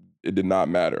it did not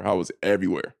matter. I was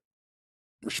everywhere.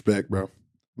 Respect, bro.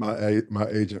 My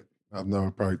agent, I've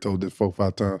never probably told this 4 or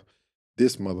 5 times.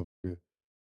 This motherfucker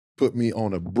put me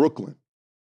on a Brooklyn,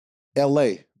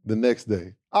 LA the next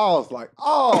day. I was like,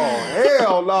 oh,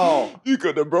 hell no. You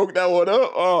could have broke that one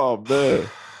up. Oh, man.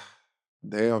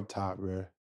 Damn Ty, bro.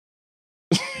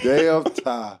 Damn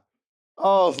Ty. I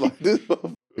was like, this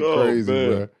motherfucker crazy,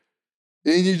 bro.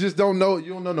 And you just don't know.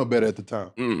 You don't know no better at the time.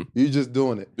 You just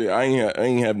doing it. Yeah, I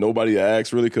ain't have nobody to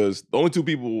ask really because the only 2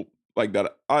 people like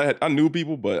that I knew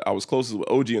people, but I was closest with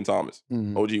OG and Thomas.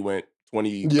 OG went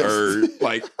 23rd. Yes.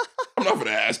 Like I'm not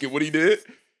gonna ask him what he did.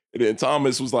 And then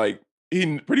Thomas was like,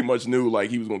 he pretty much knew like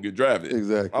he was gonna get drafted.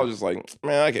 Exactly. I was just like,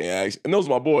 man, I can't ask. And those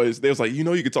are my boys. They was like, you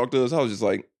know, you could talk to us. I was just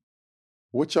like,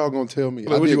 what y'all gonna tell me?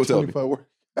 Like, what you gonna tell me?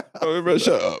 Oh, bro,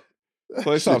 shut up.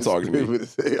 Like, stop talking to me.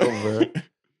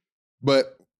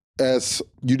 But as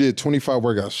you did 25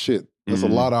 workouts, shit, that's a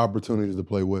lot of opportunities to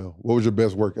play well. What was your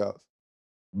best workouts?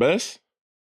 Best?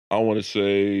 I want to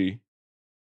say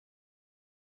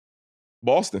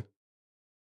Boston.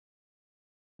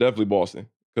 Definitely Boston.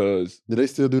 Because did they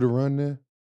still do the run there?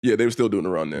 Yeah, they were still doing the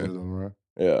run there.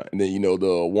 Yeah. And then, you know,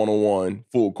 the one-on-one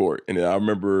full court. And then I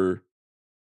remember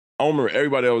I don't remember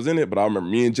everybody that was in it, but I remember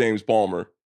me and James Palmer,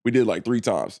 we did like 3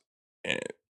 times. And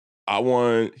I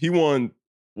won, he won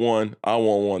one, I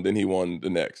won one, then he won the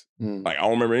next. Like, I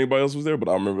don't remember anybody else was there, but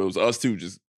I remember it was us two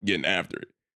just getting after it.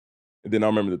 And then I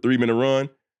remember the 3-minute run.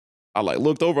 I like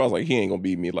looked over, I was like, he ain't gonna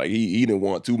beat me. Like, he didn't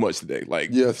want too much today.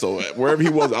 Like, so wherever he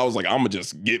was, I was like, I'm gonna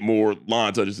just get more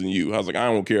line touches than you. I was like, I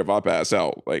don't care if I pass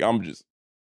out. Like, I'm gonna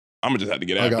just have to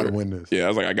get after it. I gotta win this. Yeah, I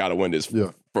was like, I gotta win this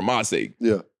for my sake.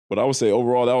 Yeah. But I would say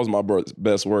overall, that was my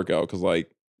best workout. Cause like,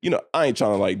 you know, I ain't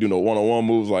trying to like do no one-on-one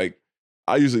moves. Like,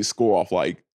 I usually score off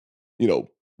like, you know,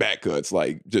 back cuts,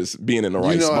 like just being in the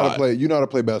right spot. You know how to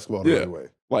play basketball the right way.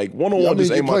 Like one-on-one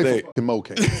just ain't my thing. Moke,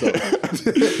 so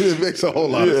it makes a whole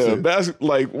lot of sense.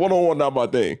 Like one-on-one not my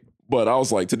thing. But I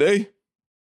was like, today,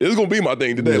 it's gonna be my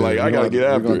thing today. Like I gotta get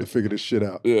after it. To figure this shit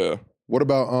out. Yeah. What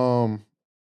about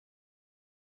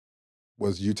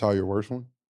was Utah your worst one?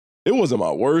 It wasn't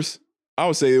my worst. I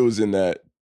would say it was in that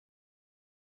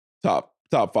top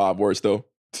 5 worst though.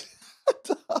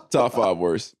 Top 5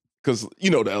 worst. Cause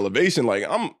you know the elevation, like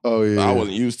I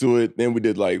wasn't used to it. Then we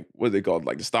did like what they called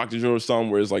like the Stockton drill or something,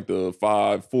 where it's like the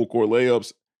 5 full court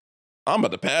layups. I'm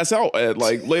about to pass out at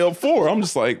like layup 4. I'm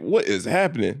just like, what is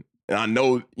happening? And I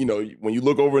know, you know, when you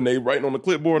look over and they writing on the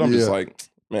clipboard, I'm just like,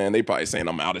 man, they probably saying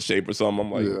I'm out of shape or something.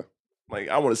 I'm like, like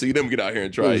I want to see them get out here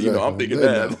and try. Exactly. You know, I'm thinking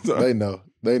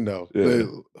They know. Yeah.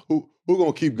 Who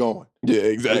gonna keep going? Yeah,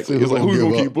 exactly. It's like who's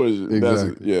gonna keep pushing?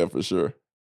 Exactly. Yeah, for sure.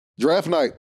 Draft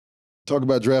night. Talk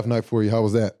about draft night for you. How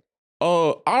was that?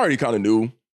 I already kind of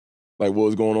knew like what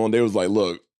was going on. They was like,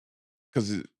 look,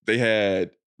 because they had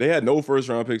no first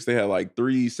round picks. They had like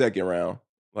 3 second round,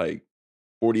 like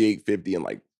 48, 50, and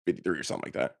like 53 or something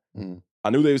like that. I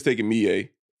knew they was taking Mie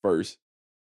first.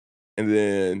 And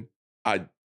then I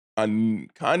kind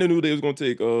of knew they was gonna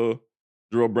take Jarrell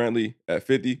Brantley at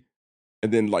 50.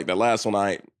 And then like the last one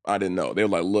I didn't know. They were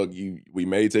like, look, we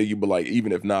may take you, but like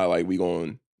even if not, like we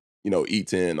going, you know,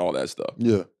 E10, all that stuff.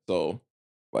 Yeah. So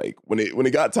like when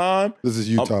it got time. This is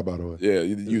Utah, by the way. Yeah,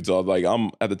 Utah. Like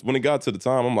when it got to the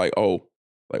time, I'm like, oh,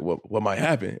 like what might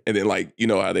happen? And then like, you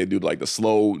know how they do like the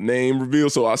slow name reveal.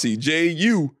 So I see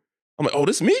JU. I'm like, oh,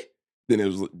 this me? Then it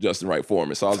was Justin Wright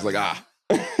Foreman. So I was like, I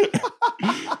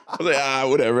was like,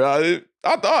 whatever.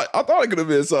 I thought it could have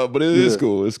been something, but it's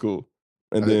cool. It's cool.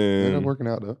 And then it's working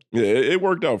out though. Yeah, it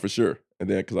worked out for sure. And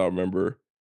then because I remember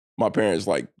my parents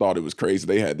like thought it was crazy.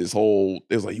 They had this whole.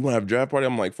 It was like, you want to have a draft party?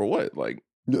 I'm like, for what? Like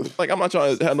I'm not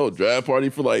trying to have no draft party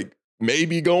for like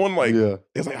maybe going. Like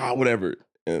it's like whatever.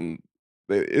 And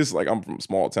it's like I'm from a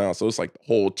small town, so it's like the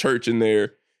whole church in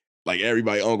there, like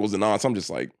everybody, uncles and aunts. I'm just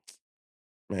like,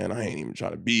 man, I ain't even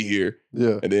trying to be here.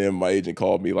 Yeah. And then my agent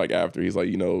called me like after. He's like,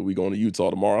 you know, we going to Utah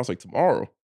tomorrow. I was like, tomorrow?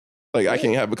 Like I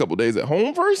can't have a couple days at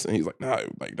home first? And he's like, nah,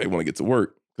 like they want to get to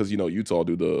work because you know Utah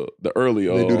do the early.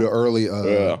 They do the early.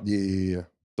 Yeah.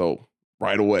 So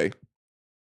right away,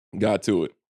 got to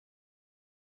it,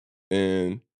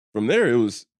 and from there it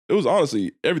was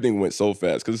honestly everything went so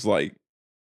fast because it's like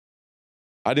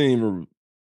I didn't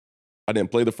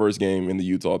play the first game in the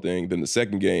Utah thing. Then the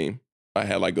second game, I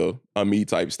had like a me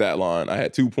type stat line. I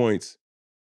had 2 points,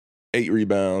 8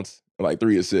 rebounds, and like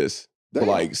 3 assists. For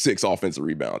like 6 offensive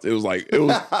rebounds. It was yep.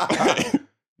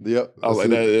 I was like,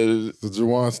 that is the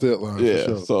Juwan stat line. Yeah. For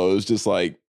sure. So it was just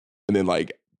like, and then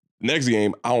like next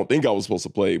game, I don't think I was supposed to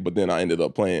play, but then I ended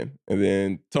up playing. And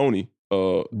then Tony,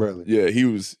 Bradley. Yeah, he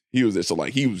was there. So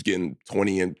like he was getting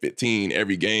 20 and 15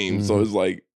 every game. Mm-hmm. So it's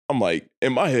like, I'm like,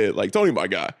 in my head, like Tony my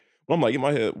guy. But I'm like in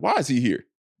my head, why is he here?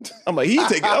 I'm like, he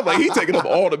taking up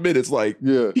all the minutes. Like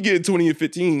he getting 20 and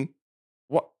 15.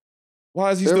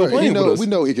 Why is he still playing with us? We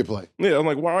know he can play. Yeah, I'm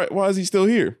like, why is he still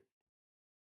here?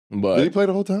 But did he play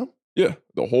the whole time? Yeah,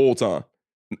 the whole time.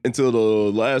 Until the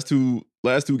last two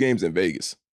games in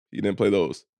Vegas. He didn't play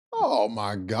those. Oh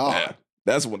my God. Yeah.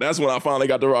 That's when I finally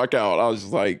got to rock out. I was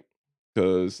just like,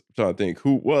 because I'm trying to think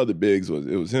what other bigs was.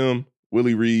 It was him,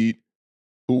 Willie Reed,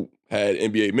 who had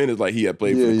NBA minutes, like he had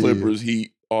played for the Clippers,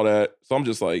 Heat, all that. So I'm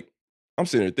just like, I'm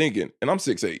sitting there thinking, and I'm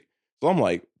 6'8". So I'm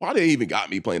like, why they even got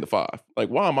me playing the 5? Like,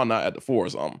 why am I not at the 4 or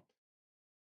something?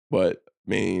 But, I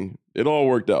mean, it all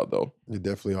worked out, though. It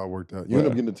definitely all worked out. You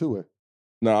ended up getting a 2-way.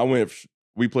 No,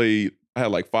 I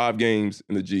had like 5 games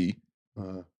in the G.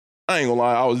 I ain't gonna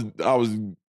lie, I was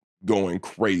going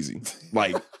crazy.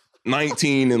 Like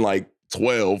 19 and like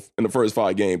 12 in the first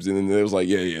 5 games. And then it was like,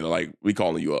 yeah, like we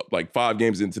calling you up. Like 5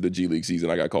 games into the G League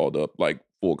season, I got called up, like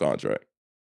full contract.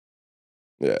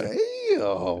 Yeah. Damn.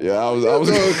 Yeah, I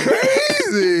was going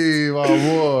crazy, my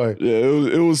boy.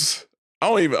 Yeah, it was. I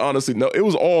don't even honestly know. It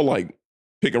was all like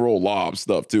pick and roll lob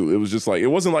stuff too. It was just like it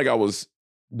wasn't like I was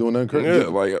doing nothing crazy. Yeah,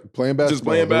 like playing basketball. Just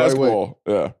playing basketball.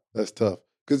 Right, yeah, that's tough.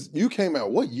 Because you came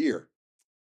out what year?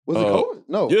 Was it COVID?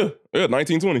 No. Yeah,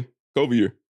 1920, COVID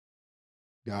year.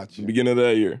 Got you. Beginning of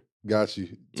that year. Got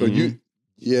you. So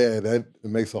that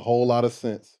makes a whole lot of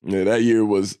sense. Yeah, that year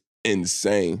was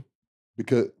insane.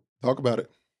 Because, talk about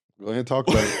it. Go ahead and talk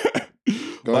about it.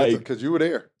 Go ahead, because you were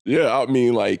there. Yeah, I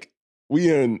mean, like, we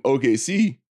in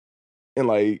OKC, and,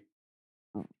 like,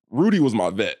 Rudy was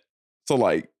my vet. So,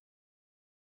 like,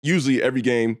 usually every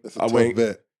game I went.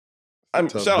 Vet.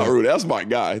 Shout out Rudy. That's my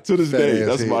guy. To this day,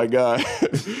 that's my guy.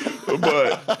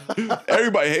 But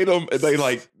everybody hate him.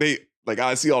 They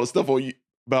I see all the stuff on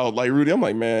about like Rudy. I'm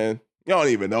like, man, y'all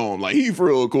don't even know him. Like, he for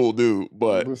real cool dude.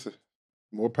 But listen,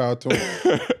 more power to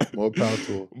him. More power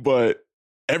to him. But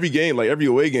every game, like every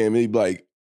away game, he'd be like,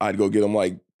 I'd go get him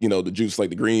like, you know, the juice, like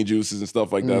the green juices and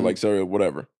stuff like that, like cereal,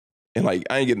 whatever. And like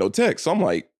I ain't getting no text. So I'm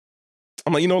like,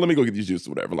 you know, let me go get these juices,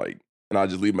 whatever. Like, and I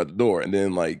just leave him at the door. And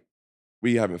then like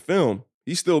we having film,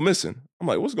 he's still missing. I'm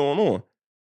like, what's going on?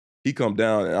 He come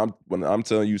down, and when I'm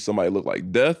telling you somebody looked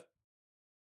like death,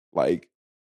 like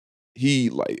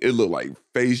it looked like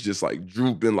face just like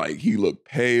drooping, like he looked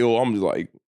pale. I'm just like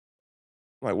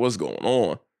what's going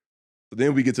on? So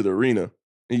then we get to the arena,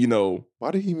 and you know, why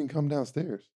did he even come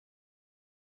downstairs?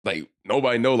 Like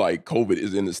nobody know like COVID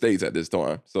is in the States at this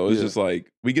time. So it's just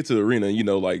like we get to the arena, and, you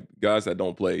know, like guys that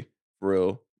don't play for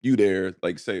real, you there,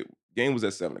 like say game was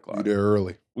at 7:00. You there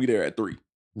early. We there at 3.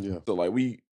 Yeah. So like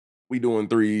we doing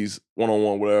threes,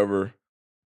 1-on-1, whatever.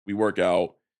 We work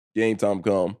out. Game time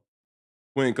come.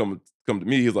 Quinn come to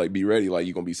me. He's like, be ready. Like,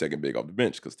 you're going to be second big off the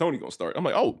bench because Tony going to start. I'm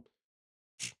like, oh.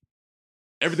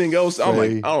 Everything else, I'm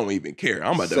like, I don't even care.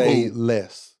 I'm about to say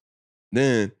less.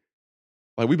 Then,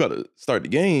 like, we about to start the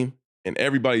game, and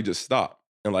everybody just stopped.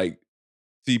 And, like,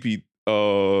 CP,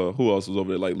 who else was over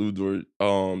there? Like,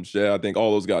 Ludor, Shad, I think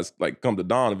all those guys, like, come to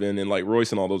Donovan, and, like,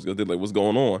 Royce and all those guys, they're like, what's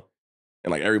going on?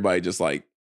 And, like, everybody just, like,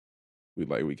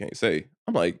 we can't say.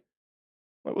 I'm like,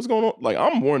 what's going on? Like,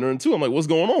 I'm wondering, too. I'm like, what's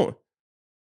going on?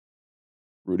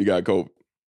 Rudy got COVID.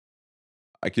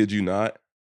 I kid you not.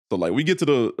 So, like, we get to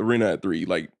the arena at 3.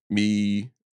 Like, me,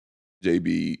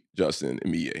 JB, Justin,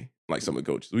 and Mie, like, some of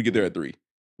the coaches. We get there at 3.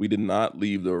 We did not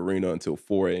leave the arena until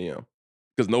 4 a.m.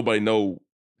 because nobody know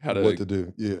how to... What to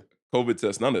do, yeah. COVID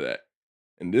test, none of that.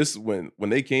 And this, when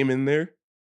they came in there,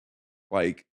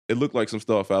 like, it looked like some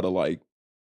stuff out of, like,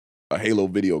 a Halo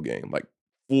video game. Like,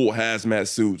 full hazmat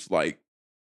suits, like,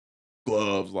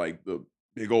 gloves, like, the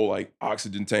big old, like,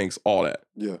 oxygen tanks, all that.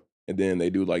 Yeah. And then they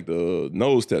do like the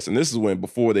nose test. And this is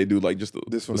before they do like just the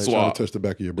This one the they trying to touch the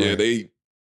back of your brain. Yeah, they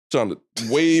trying to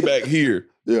way back here.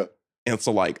 Yeah. And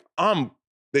so like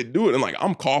they do it and like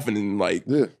I'm coughing and like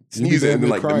sneezing. And then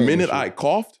like the minute I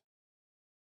coughed,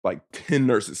 like 10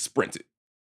 nurses sprinted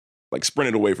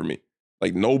away from me.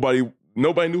 Like nobody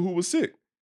knew who was sick.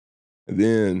 And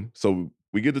then so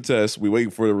we get the test, we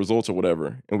wait for the results or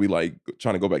whatever, and we like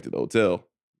trying to go back to the hotel.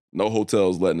 No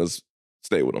hotel's letting us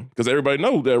stay with them. Because everybody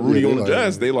know that Rudy on the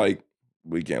Jazz, they like,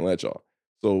 we can't let y'all.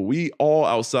 So we all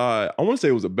outside, I want to say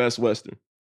it was a Best Western.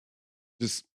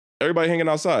 Just everybody hanging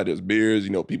outside. There's beers, you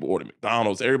know, people order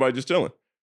McDonald's, everybody just chilling.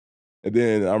 And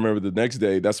then I remember the next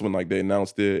day, that's when like they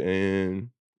announced it and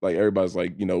like everybody's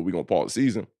like, you know, we're going to pause the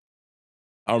season.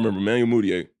 I remember Manuel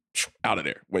Mudiay out of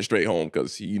there, went straight home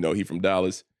because he from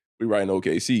Dallas. We riding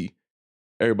OKC.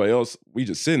 Everybody else, we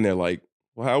just sitting there like,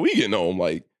 well, how we getting home?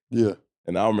 Like, yeah.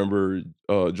 And I remember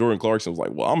Jordan Clarkson was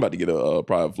like, well, I'm about to get a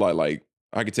private flight. Like,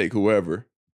 I could take whoever.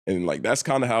 And, like, that's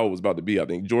kind of how it was about to be. I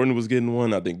think Jordan was getting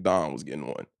one. I think Don was getting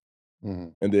one. Mm-hmm.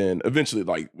 And then eventually,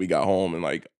 like, we got home and,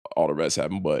 like, all the rest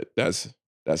happened. But that's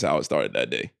how it started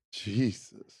that day.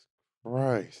 Jesus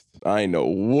Christ. I didn't know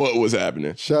what was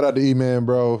happening. Shout out to E-Man,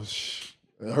 bro.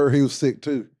 I heard he was sick,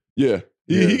 too. Yeah.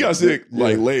 He got sick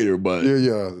like later, but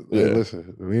yeah. Hey,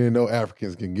 listen, we didn't know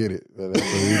Africans can get it. That's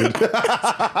what we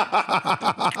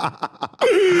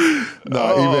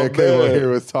did. E-Man came over here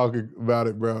and was talking about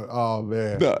it, bro. Oh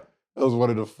man, that was one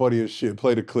of the funniest shit.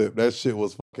 Play the clip. That shit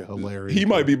was fucking hilarious. He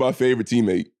might be my favorite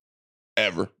teammate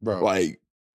ever, bro. Like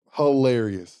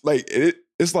hilarious. Like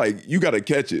it's like you got to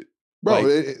catch it, bro.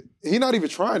 Like, he not even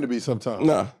trying to be sometimes.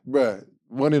 Nah, bro.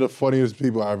 One of the funniest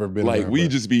people I've ever been like, around, we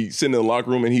just be sitting in the locker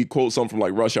room and he quotes something from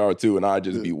like Rush Hour 2 and I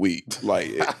just be weak.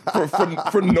 Like,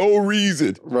 for no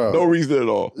reason. Bro, no reason at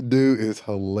all. Dude is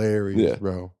hilarious,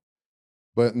 bro.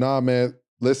 But nah, man,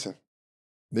 listen.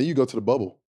 Then you go to the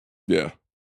bubble. Yeah.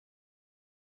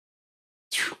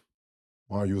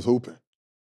 Juan, you was hooping.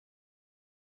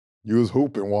 You was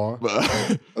hooping, Juan.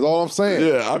 That's all I'm saying.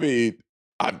 Yeah, I mean,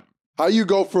 how you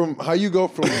go from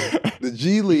the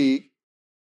G League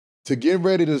to get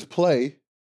ready to play,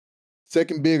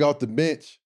 second big off the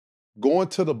bench, going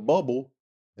to the bubble,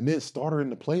 and then starter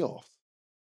in the playoffs.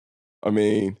 I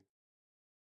mean,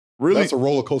 really, That's a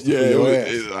roller coaster yeah, for your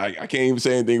ass. I can't even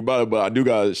say anything about it, but I do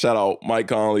got to shout out Mike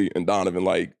Conley and Donovan,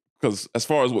 like, because as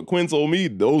far as what Quinn told me,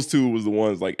 those two was the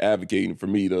ones like advocating for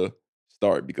me to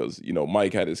start because, you know,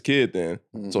 Mike had his kid then,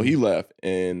 so he left,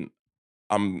 and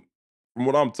from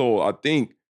what I'm told, I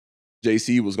think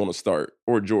JC was going to start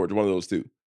or George, one of those two,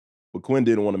 but Quinn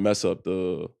didn't want to mess up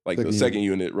the second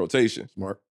unit rotation.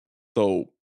 Smart.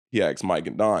 So he asked Mike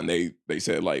and Don. They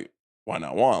said like, why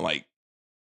not Juan? Like,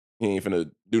 he ain't finna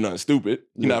do nothing stupid.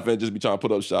 He's not finna just be trying to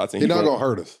put up shots. And He's not gonna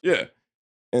hurt us. Yeah.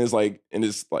 And it's like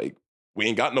we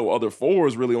ain't got no other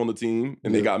fours really on the team,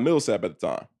 and they got Millsap at the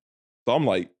time. So I'm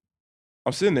like,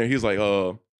 I'm sitting there. He's like,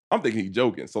 I'm thinking he's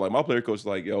joking. So like my player coach is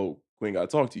like, yo, Quinn got to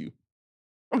talk to you.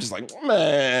 I'm just like,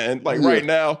 man, like right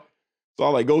now.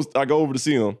 So I go over to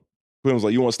see him. Quinn was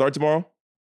like, you want to start tomorrow?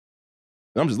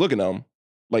 And I'm just looking at him.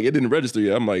 Like, it didn't register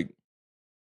yet. I'm like,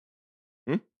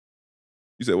 You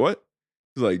said what?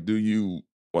 He's like, do you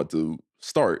want to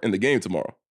start in the game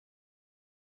tomorrow?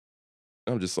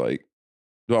 And I'm just like,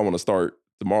 do I want to start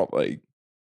tomorrow? Like,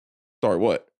 start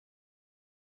what?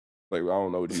 Like, I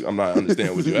don't know. I'm not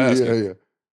understanding what you're asking. Yeah.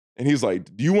 And he's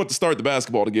like, do you want to start the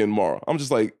basketball again tomorrow? I'm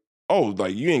just like, oh,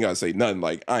 like, you ain't got to say nothing.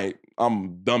 Like,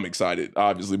 I'm dumb excited,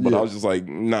 obviously. But I was just like,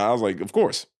 nah. I was like, of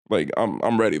course. Like,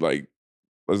 I'm ready. Like,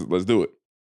 let's do it.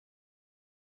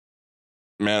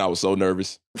 Man, I was so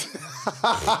nervous.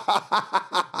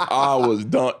 I was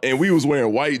done. And we was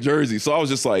wearing white jerseys. So I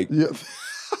was just like,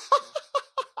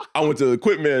 I went to the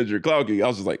equipment manager, Clouky. I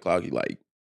was just like, Clouky, like,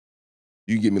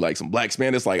 you give me like some black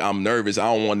spandex. Like, I'm nervous.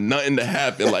 I don't want nothing to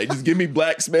happen. Like, just give me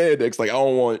black spandex. Like, I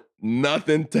don't want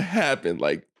nothing to happen.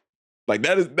 Like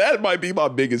that might be my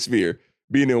biggest fear.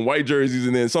 Being in white jerseys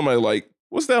and then somebody like,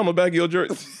 what's that on the back of your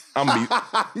jersey? I'm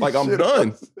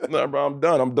done. Nah, bro, I'm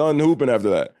done. I'm done hooping after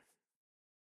that.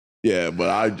 Yeah, but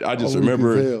I just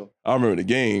remember the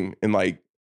game and like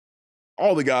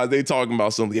all the guys, they talking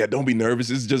about something. Yeah, don't be nervous.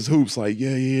 It's just hoops. Like,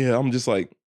 yeah. I'm just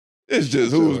like, it's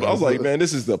just hoops. But I was like, man,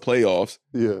 this is the playoffs.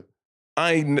 Yeah.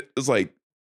 It's like,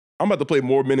 I'm about to play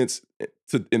more minutes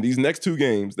in these next two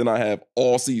games than I have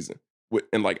all season.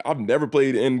 And like, I've never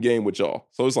played an end game with y'all.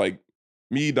 So it's like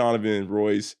me, Donovan,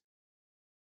 Royce,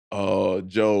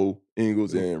 Joe,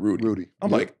 Ingles, and Rudy. I'm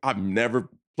like, I've never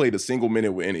played a single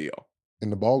minute with any of y'all.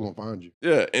 And the ball gonna find you.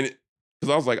 Yeah, and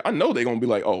because I was like, I know they're gonna be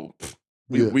like, oh,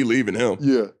 we leaving him.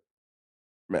 Yeah.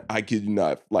 Man, I kid you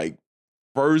not. Like,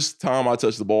 first time I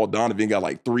touched the ball, Donovan got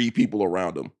like 3 people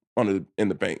around him in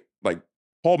the paint. Like,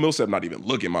 Paul Millsap not even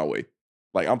looking my way.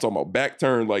 Like, I'm talking about back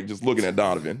turn, like just looking at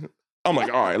Donovan. I'm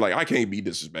like, all right, like I can't be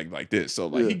disrespected like this. So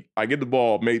like, I get the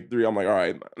ball, made 3. I'm like, all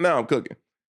right, now I'm cooking.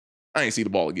 I ain't see the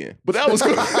ball again, but that was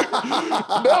cool.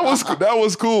 that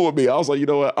was cool with me. I was like, you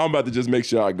know what? I'm about to just make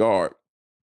sure I guard.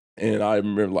 And I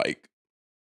remember like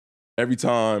every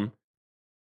time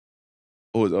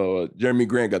Jeremy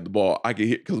Grant got the ball, I could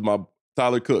hear, because my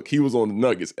Tyler Cook, he was on the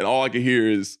Nuggets, and all I could hear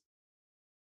is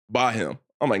by him.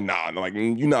 I'm like, nah, like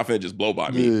you're not finna just blow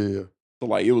by me. Yeah. So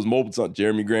like it was multiple times.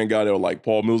 Jeremy Grant got it, or like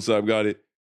Paul Millsap got it.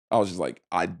 I was just like,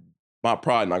 my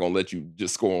pride not gonna let you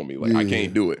just score on me. Like I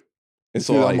can't do it. And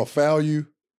so like, I'm gonna foul you,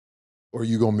 or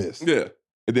you gonna miss. Yeah.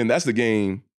 And then that's the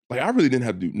game. Like I really didn't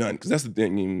have to do nothing because that's the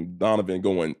thing. Donovan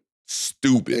going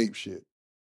stupid, ape shit,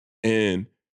 and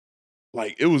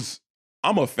like it was.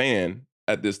 I'm a fan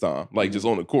at this time, like just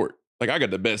on the court. Like I got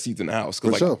the best seats in the house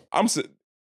because like I'm sitting.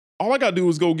 All I gotta do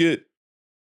is go get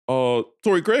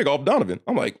Torrey Craig off Donovan.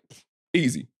 I'm like,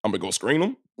 easy. I'm gonna go screen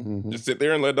him. Just sit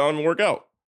there and let Donovan work out.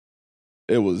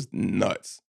 It was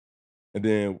nuts. And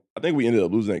then I think we ended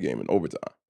up losing that game in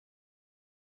overtime.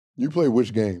 You played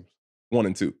which games? 1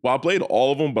 and 2. Well, I played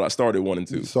all of them, but I started 1 and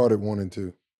 2. You started 1 and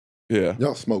 2. Yeah.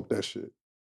 Y'all smoked that shit.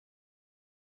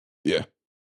 Yeah.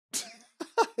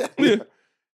 Yeah.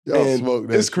 Y'all and smoked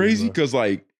that shit. It's crazy because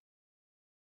like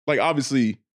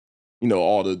obviously, you know,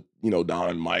 all the, you know, Don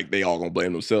and Mike, they all gonna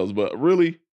blame themselves. But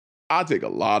really, I take a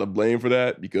lot of blame for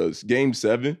that because game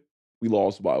 7, we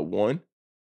lost by 1.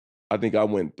 I think I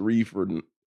went 3 for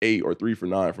 8 or 3 for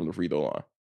 9 from the free throw line.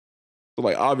 So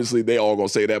like obviously they all gonna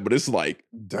say that, but it's like,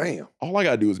 damn. All I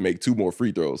gotta do is make 2 more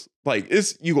free throws. Like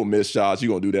you gonna miss shots, you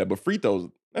gonna do that, but free throws,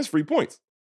 that's free points.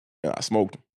 And I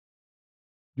smoked them.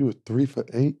 You were 3 for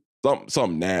 8?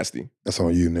 Something nasty. That's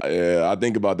on you, Nick. Yeah, I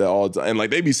think about that all the time. And like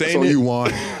they be saying that's on you,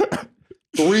 Juan.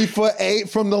 3 for 8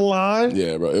 from the line?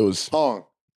 Yeah, bro. It was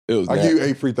It was. I give you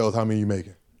 8 free throws. How many you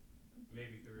making?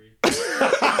 Maybe 3.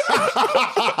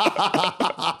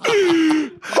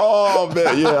 Oh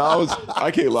man, yeah.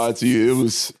 I can't lie to you.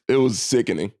 It was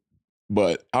sickening.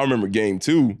 But I remember game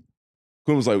 2.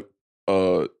 Quinn was like,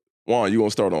 Juwan, you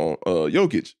gonna start on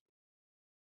Jokic.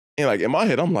 And like in my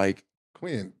head, I'm like,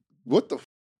 Quinn, what the?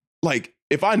 like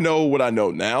if I know what I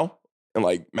know now and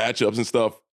like matchups and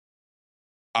stuff,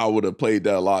 I would have played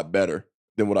that a lot better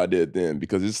than what I did then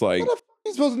because it's like How the fuck are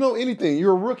you supposed to know anything?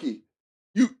 You're a rookie.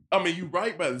 you're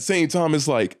right, but at the same time, it's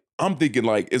like I'm thinking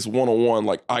like it's one-on-one,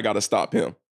 like I gotta stop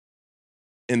him.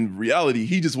 In reality,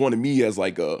 he just wanted me as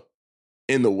like a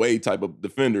in the way type of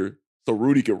defender so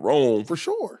Rudy could roam. For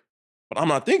sure. But I'm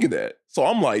not thinking that. So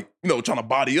I'm like, trying to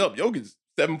body up. Jokic's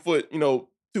 7 foot,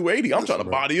 280. I'm Listen, trying to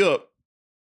bro. body up.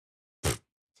 It's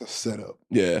a setup.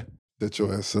 Yeah. Set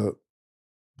your ass up.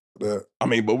 That.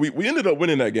 But we ended up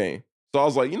winning that game. So I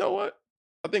was like, you know what?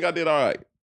 I think I did all right.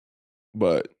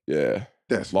 But yeah,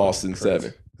 That's lost in crazy.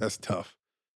 7. That's tough.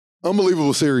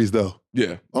 Unbelievable series, though.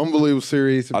 Yeah. Unbelievable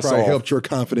series. It I probably saw- helped your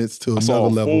confidence to I another saw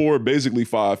level. 4, basically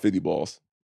 5 50 balls.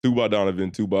 2 by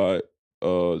Donovan, 2 by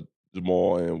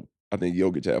Jamal, and I think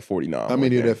Jokic had 49. How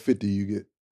many of that 50 you get?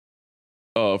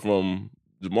 From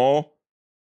Jamal,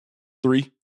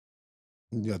 3.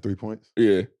 You got 3 points.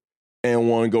 Yeah. And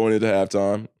 1 going into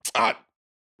halftime.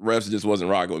 Refs just wasn't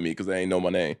rocking with me because they ain't know my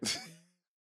name.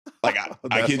 Like, I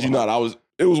That's kid you wild. not,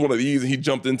 it was one of these, and he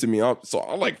jumped into me. So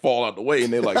I like fall out the way,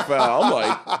 and they like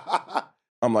foul.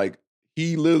 I'm like,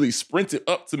 he literally sprinted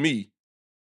up to me.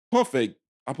 Pump fake.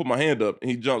 I put my hand up, and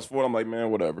he jumps forward. I'm like, man,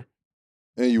 whatever.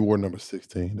 And you wore number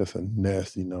 16. That's a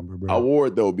nasty number, bro. I wore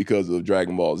it, though, because of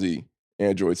Dragon Ball Z,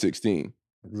 Android 16.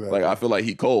 Exactly. Like, I feel like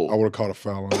he cold. I would have caught a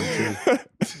foul on him,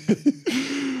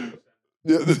 too.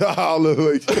 Yeah,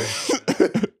 look.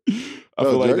 I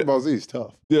feel like Dragon that, Ball Z is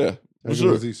tough. yeah, for Dragon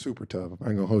sure. Ball Z is super tough. I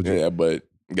ain't gonna hold you. Yeah, but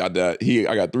got that.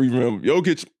 I got 3 from him.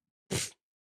 Jokic,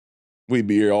 we'd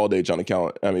be here all day trying to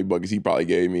count how many buckets he probably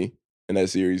gave me in that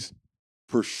series.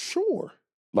 For sure.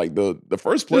 Like the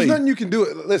first play. There's nothing you can do.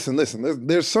 Listen.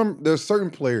 There's certain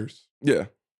players. Yeah.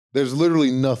 There's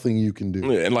literally nothing you can do.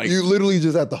 Yeah, and like You literally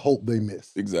just have to hope they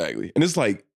miss. exactly. And it's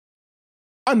like,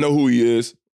 I know who he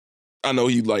is. I know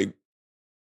he like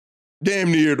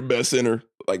damn near the best center,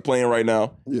 like playing right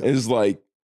now. Yeah. And it's like,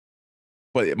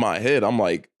 but in my head, I'm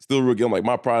like, still rookie. I'm like,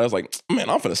 my pride is like, man,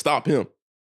 I'm finna stop him.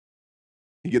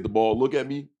 He get the ball, look at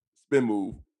me, spin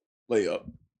move, layup.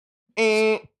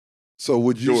 So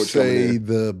would you George coming say in.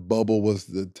 the bubble was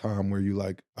the time where you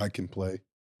like, I can play at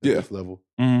Yeah. this level?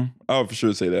 I would for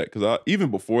sure say that because even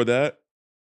before that,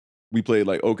 we played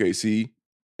like OKC,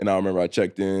 and I remember I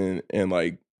checked in and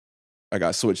like I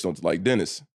got switched onto like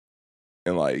Dennis,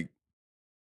 and like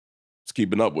was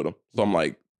keeping up with him. So I'm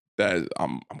like,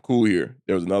 I'm cool here.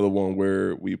 There was another one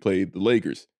where we played the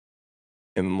Lakers,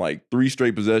 and in like 3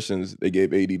 straight possessions they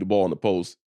gave AD the ball in the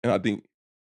post, and I think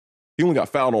he only got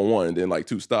fouled on 1 and then like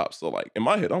 2 stops. So like in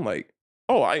my head, I'm like,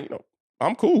 oh,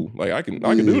 I'm cool. Like I can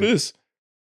do this.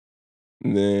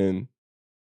 And then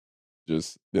the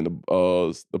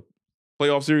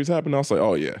playoff series happened. I was like,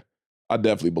 oh yeah, I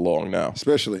definitely belong now.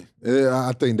 Especially,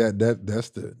 I think that's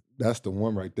the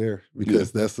one right there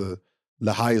because that's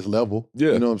the highest level.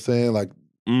 Yeah. You know what I'm saying? Like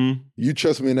Mm, you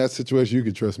trust me in that situation, you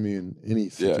can trust me in any yeah,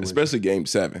 situation. especially game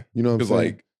 7. You know what I'm Because saying?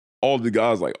 like all the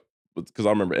guys like, because I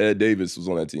remember Ed Davis was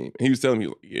on that team. And he was telling me,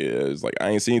 yeah, it's like I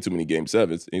ain't seen too many game 7s.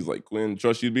 And he's like, Quinn,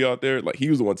 trust you to be out there. Like he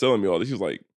was the one telling me all this. He was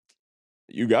like,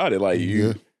 you got it. Like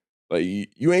Yeah.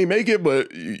 you ain't make it,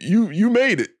 but you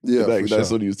made it. Yeah, Like, for that's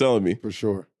sure. what he was telling me. For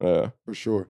sure. Yeah. For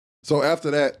sure. So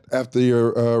after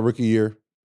your rookie year,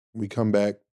 we come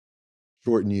back,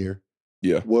 shortened year.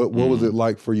 Yeah. What was it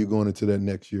like for you going into that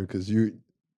next year? Because you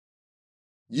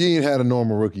ain't had a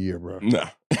normal rookie year, bro. Nah.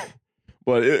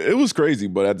 But it was crazy.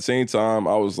 But at the same time,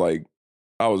 I was like,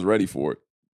 I was ready for it.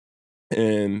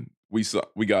 And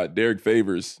we got Derek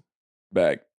Favors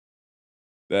back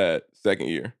that second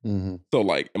year. Mm-hmm. So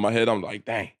like in my head, I'm like,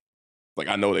 dang. Like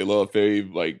I know they love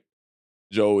Fave, like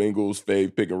Joe Ingles,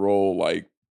 Fave pick and roll, like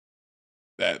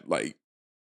that, like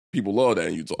people love that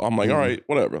in Utah. I'm like, all right,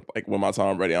 whatever. Like when my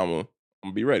time ready, I'm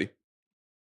gonna be ready.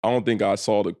 I don't think I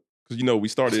saw because we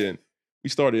started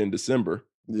in December.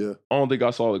 Yeah. I don't think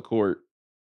I saw the court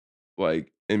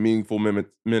like in meaningful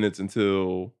minutes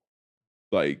until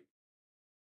like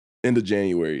end of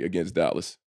January against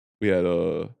Dallas. We had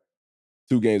 2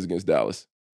 games against Dallas,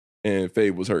 and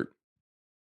Fave was hurt,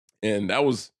 and that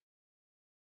was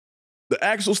the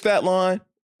actual stat line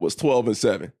was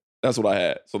 12-7. That's what I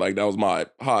had. So like that was my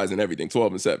highs and everything,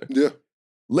 12-7. Yeah.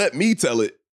 Let me tell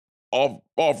it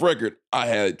off record. I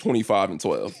had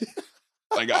 25-12.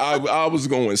 Like I was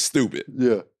going stupid.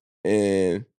 Yeah.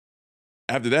 And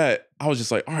after that, I was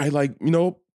just like, all right, like,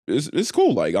 it's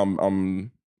cool. Like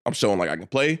I'm showing like I can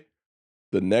play.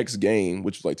 The next game,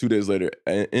 which was like 2 days later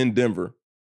in Denver,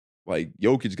 like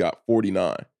Jokic got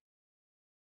 49.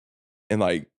 And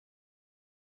like,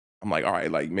 I'm like, all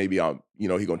right, like maybe I'm, he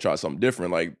gonna try something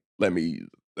different. Like, let me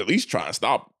at least try and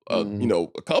stop, a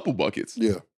couple buckets.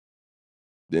 Yeah.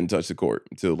 Didn't touch the court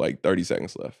until like 30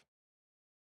 seconds left.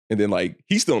 And then like,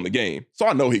 he's still in the game. So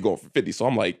I know he going for 50. So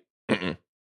I'm like, it's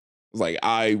like,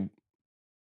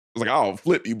 I'll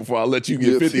flip you before I let you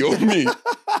get 50 on me.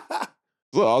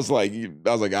 So I was like,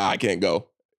 I can't go.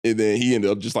 And then he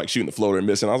ended up just like shooting the floater and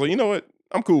missing. I was like, you know what?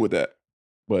 I'm cool with that.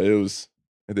 But and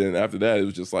then after that, it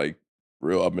was just like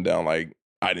real up and down. Like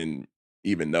I didn't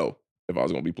even know if I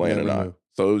was going to be playing or not.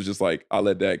 So it was just like, I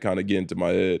let that kind of get into my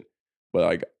head. But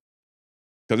like,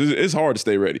 because it's hard to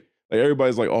stay ready. Like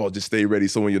everybody's like, oh, just stay ready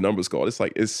so when your number's called. It's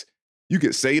like, you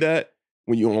can say that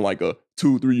when you're on like a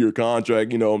 2-3 year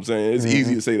contract, you know what I'm saying? It's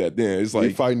easy to say that then. It's like,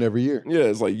 you're fighting every year. Yeah,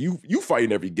 it's like you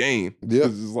fighting every game. Yeah.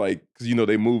 It's like, because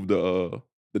they moved the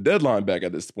deadline back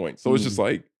at this point. So it's just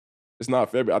like, it's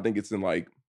not February. I think it's in like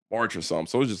March or something.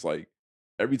 So it's just like,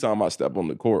 every time I step on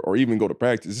the court or even go to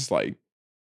practice, it's like,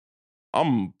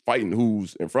 I'm fighting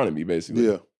who's in front of me, basically.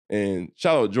 Yeah. And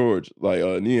shout out George, like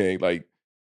Niang, like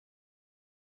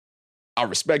I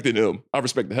respected him. I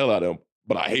respect the hell out of him,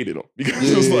 but I hated him because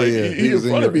it was like he in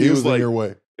front of me. He was like, in your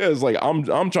way. Yeah, it's like I'm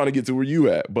trying to get to where you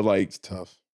at, but like it's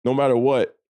tough. No matter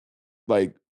what,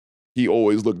 like he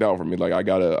always looked out for me. Like I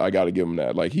gotta give him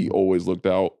that. Like he always looked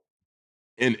out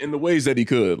in the ways that he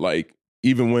could. Like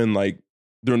even when like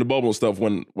during the bubble and stuff,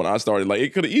 when I started, like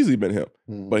it could have easily been him,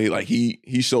 but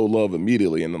he showed love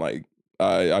immediately, and like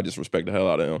I just respect the hell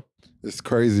out of him. It's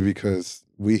crazy because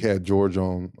we had George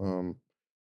on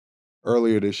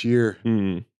earlier this year,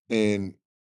 and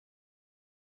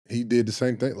he did the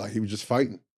same thing. Like he was just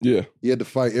fighting. Yeah, he had to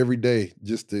fight every day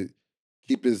just to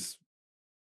keep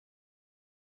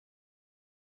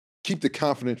the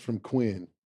confidence from Quinn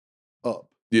up.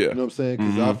 Yeah, you know what I'm saying?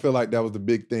 Because I feel like that was the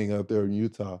big thing out there in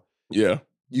Utah. Yeah,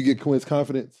 you get Quinn's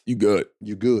confidence, you good.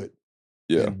 You good.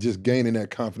 Yeah, and just gaining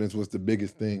that confidence was the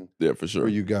biggest thing. Yeah, for sure. For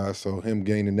you guys, so him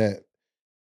gaining that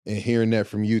and hearing that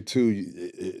from you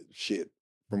too, shit.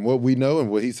 From what we know and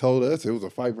what he's told us, it was a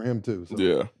fight for him too. So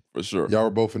yeah, for sure. Y'all were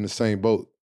both in the same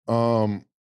boat.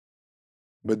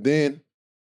 But then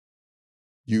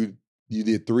you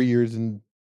did 3 years and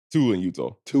 2 in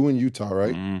Utah. 2 in Utah,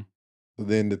 right? So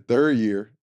then the third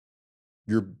year,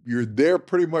 you're there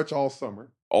pretty much all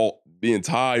summer. The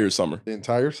entire summer. The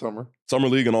entire summer. Summer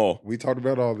league and all. We talked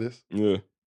about all this. Yeah.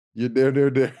 You're there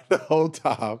the whole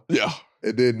time. Yeah.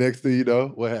 And then next thing you know,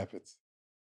 what happens?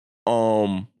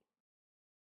 I'm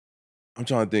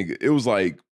trying to think. It was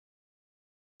like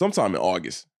sometime in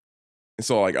August. And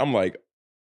so like I'm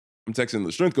texting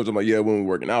the strength coach. I'm like, yeah, when we're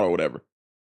working out or whatever.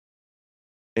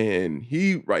 And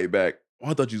he write back, oh,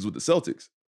 I thought you was with the Celtics.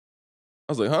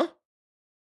 I was like, huh?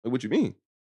 Like, what you mean?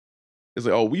 It's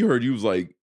like, oh, we heard you was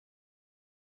like,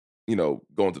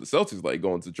 going to the Celtics, like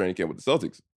going to training camp with the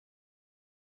Celtics.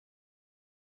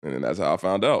 And then that's how I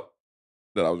found out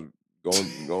that I was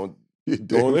going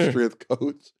there. Strength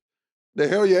coach. The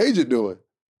hell your agent doing?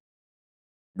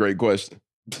 Great question.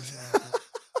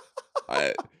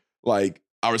 I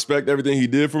respect everything he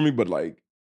did for me, but like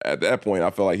at that point,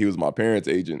 I felt like he was my parents'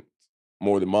 agent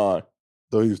more than mine.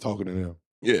 So he was talking to them.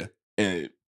 Yeah, and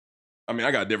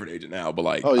I got a different agent now, but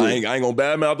like yeah. I ain't gonna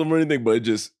badmouth him or anything, but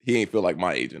he ain't feel like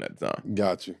my agent at the time.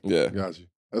 Got you. Yeah, got you.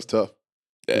 That's tough.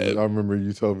 Yeah. I remember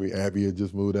you told me Abby had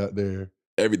just moved out there.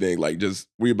 Everything, like just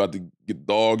we about to get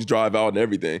dogs, drive out, and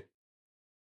everything.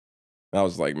 And I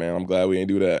was like, man, I'm glad we ain't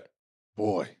do that.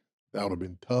 Boy, that would have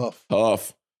been tough.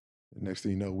 Tough. Next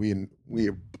thing you know, we in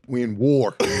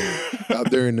war out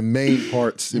there in the Maine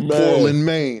parts in Portland,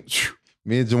 Maine.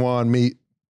 Me and Juwan meet.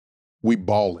 We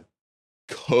balling.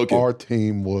 Cooking. Our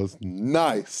team was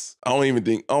nice. I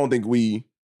don't think we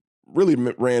really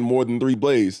ran more than 3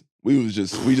 plays. We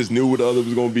just knew what the other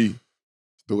was gonna be.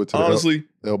 Threw it to honestly,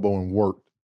 the elbow and worked.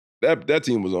 That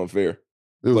team was unfair.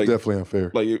 It was definitely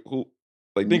unfair. Like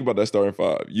think about that starting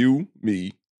 5. You,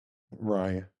 me,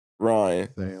 Ryan,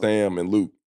 Sam, and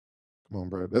Luke. Come on,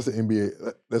 bro. That's an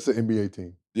NBA. That's an NBA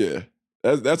team. Yeah,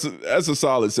 that's a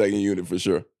solid second unit for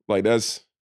sure. Like that's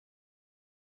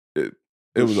it.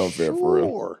 It was unfair for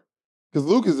real. Because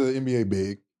Luke is an NBA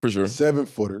big for sure,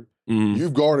 7-footer. Mm-hmm.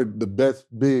 You've guarded the best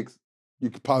bigs you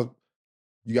could possibly.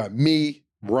 You got me,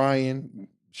 Ryan.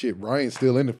 Shit, Ryan's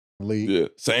still in the league. Yeah,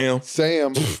 Sam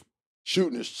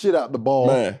shooting the shit out the ball.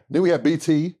 Man. Then we had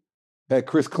BT. Had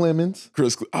Chris Clemens.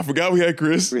 I forgot we had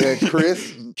Chris. We had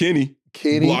Chris. Kenny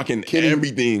blocking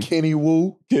everything. Kenny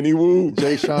Wu.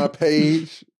 Jay Sean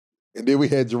Page. And then we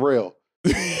had Jarrell.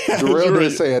 Jarrell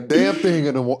didn't say a damn thing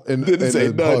in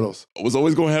the puddles. I was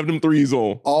always gonna have them threes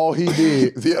on. All he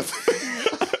did, yes.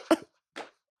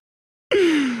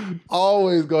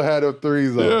 always gonna have them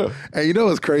threes on. Yeah. And you know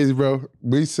what's crazy, bro?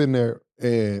 We sitting there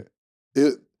and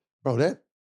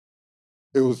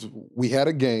we had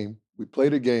a game. We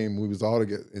played a game. We was all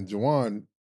together. And Juwan,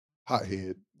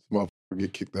 hothead, this motherfucker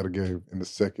get kicked out of the game in a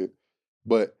second.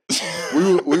 But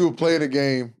we were playing a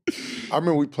game. I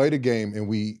remember we played a game and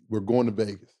we were going to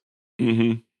Vegas.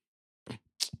 Mm-hmm.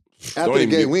 After the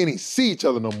game, we didn't even see each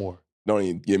other no more. Don't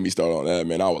even get me started on that,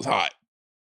 man. I was hot.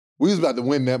 We was about to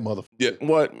win that motherfucker. Yeah,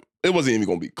 what? It wasn't even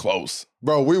gonna be close.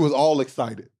 Bro, we was all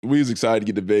excited. We was excited to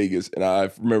get to Vegas, and I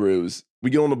remember we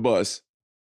get on the bus,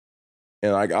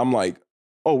 and I'm like,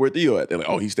 oh, where Theo at? They're like,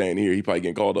 oh, he's staying here. He probably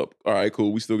getting called up. All right,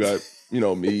 cool. We still got,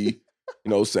 me,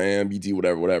 Sam, BT,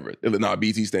 whatever. They're like, nah,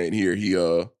 BT staying here. He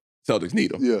Celtics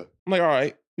need him. Yeah. I'm like, all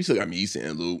right. We still got me,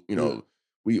 Sam, Luke. Yeah.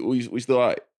 We still all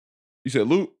right. You said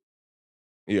Luke?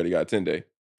 Yeah, they got a 10-day.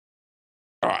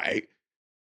 All right.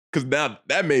 Because now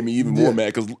that made me even more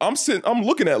mad because I'm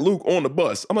looking at Luke on the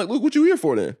bus. I'm like, Luke, what you here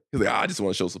for then? He's like, I just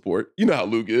want to show support. You know how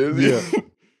Luke is. Yeah.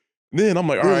 Then I'm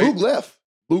like, all right. Luke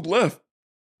left.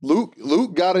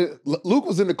 Luke got it. Luke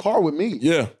was in the car with me.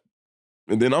 Yeah.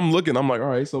 And then I'm looking, I'm like, all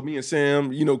right, so me and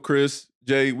Sam, Chris,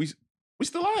 Jay, we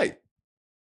still all right.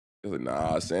 He's like,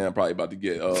 nah, Sam probably about to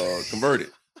get converted.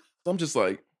 So I'm just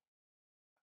like,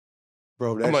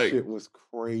 bro, that shit was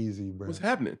crazy, bro. What's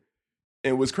happening?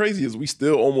 And what's crazy is we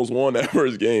still almost won that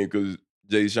first game because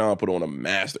Jay Sean put on a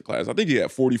masterclass. I think he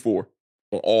had 44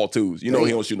 on all twos. He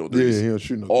don't shoot no threes. Yeah, he don't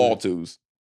shoot no all threes. Twos.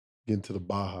 Getting to the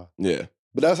Baja. Yeah.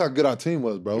 But that's how good our team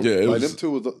was, bro. Yeah, them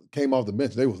two came off the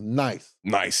bench. They was nice.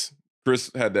 Nice.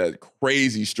 Chris had that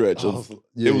crazy stretch of two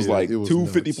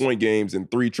 50-point games and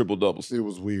 3 triple-doubles. It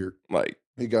was weird. Like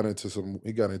he got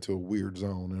into a weird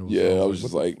zone. I was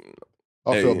just like,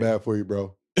 I felt bad for you,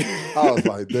 bro. I was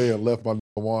like, damn, left my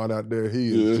Juwan out there.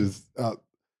 He is just out.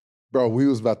 Bro, we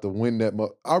was about to win that.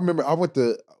 I remember I went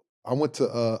to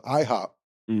IHOP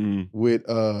with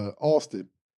Austin.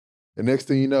 The next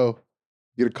thing you know,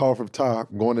 get a call from Ty,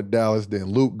 I'm going to Dallas,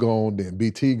 then Luke gone, then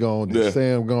BT gone, then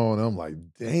Sam gone. I'm like,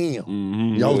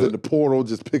 damn. Y'all was in the portal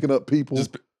just picking up people.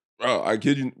 Bro, I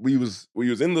kid you, we was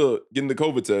getting the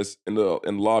COVID test in the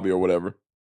lobby or whatever.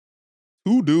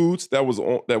 2 dudes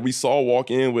that we saw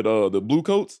walk in with the blue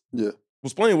coats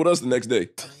was playing with us the next day.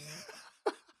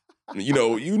 You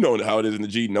know how it is in the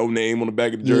G, no name on the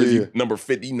back of the jersey, number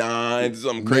 59,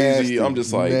 something crazy. I'm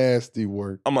just like, nasty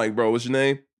work. I'm like, bro, what's your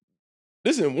name?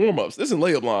 This isn't warm-ups. This isn't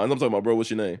layup lines. I'm talking about, bro, what's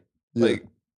your name? Yeah. Like,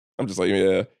 I'm just like,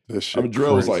 yeah.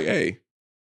 Drill was like, hey,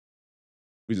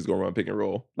 we just gonna run pick and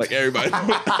roll. Like everybody.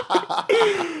 How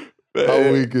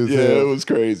weak is hell. It was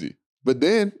crazy. But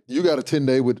then you got a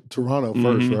 10-day with Toronto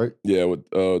first, right? Yeah, with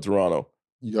Toronto.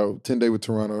 You got a 10-day with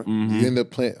Toronto. You ended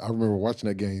up playing. I remember watching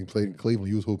that game. You played in Cleveland.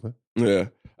 You was hooping. Yeah.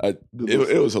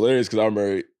 It was hilarious because I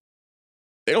remember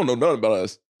they don't know nothing about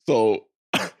us. So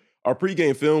our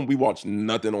pregame film, we watched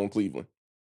nothing on Cleveland.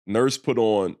 Nurse put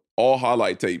on all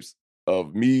highlight tapes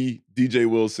of me, DJ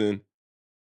Wilson,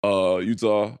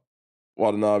 Utah,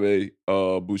 Watanabe,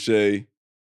 Boucher,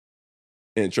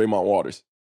 and Tremont Waters.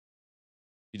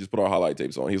 He just put our highlight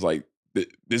tapes on. He's like,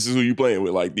 this is who you playing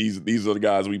with. Like, these are the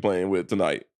guys we playing with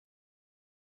tonight.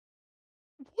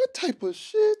 What type of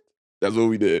shit? That's what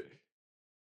we did.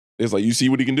 It's like, you see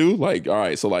what he can do? Like, all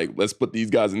right, so like, let's put these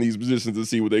guys in these positions and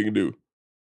see what they can do.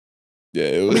 Yeah.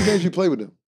 It was, what games you play with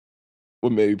them?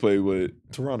 What made me play with?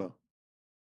 Toronto.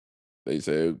 They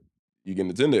said, you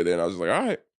getting the 10-day there. And I was just like, all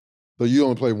right. So you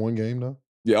only played one game though?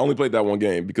 Yeah, I only played that one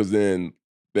game because then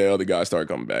the other guys started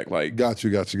coming back. Like, got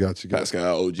you.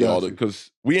 Pascal, OG, all the,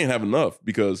 because we ain't have enough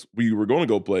because we were going to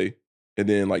go play. And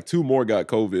then like 2 more got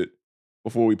COVID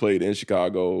before we played in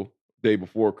Chicago day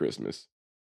before Christmas.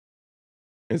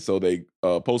 And so they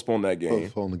postponed that game.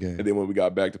 Postponed the game. And then when we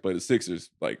got back to play the Sixers,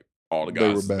 like all the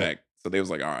guys were back. So they was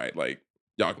like, all right, like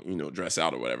y'all can, dress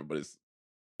out or whatever, but it's,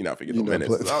 you're not forgetting no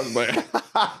minutes. So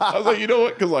I was like, you know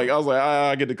what? Because like I was like,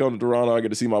 I get to come to Toronto, I get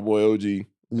to see my boy OG.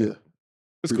 Yeah.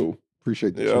 It's cool.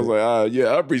 Appreciate the check. I was like,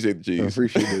 I appreciate the cheese. I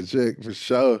appreciate the check for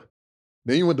sure.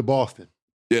 Then you went to Boston.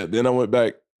 Yeah, then I went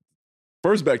back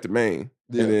to Maine.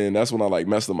 Yeah. And then that's when I like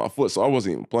messed up my foot. So I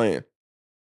wasn't even playing.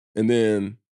 And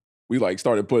then we like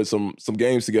started putting some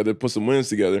games together, put some wins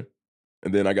together.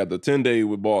 And then I got the 10-day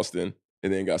with Boston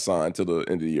and then got signed to the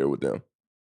end of the year with them.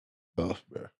 Oh,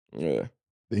 man. Yeah.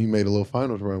 Then you made a little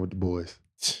finals run with the boys.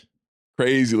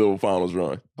 Crazy little finals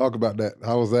run. Talk about that.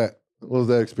 How was that? What was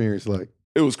that experience like?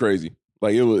 It was crazy.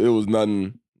 Like it was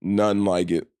nothing like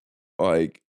it.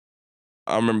 Like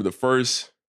I remember the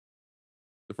first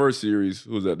series,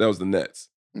 who was that? That was the Nets.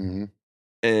 Mm-hmm.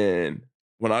 And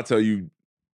when I tell you,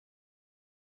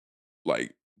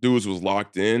 like, dudes was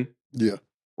locked in. Yeah.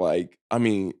 Like, I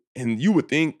mean, And you would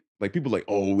think, like, people like,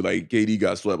 oh, like KD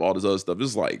got swept, all this other stuff.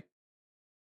 It's like,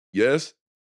 yes,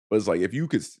 but it's like if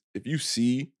you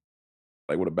see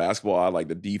like with a basketball eye, like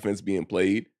the defense being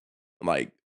played,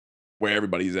 like where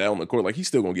everybody's at on the court, like he's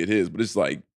still gonna get his, but it's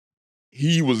like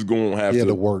he was gonna have He had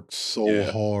to to work so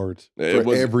Yeah. hard It for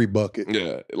was- every bucket.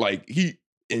 Yeah, like he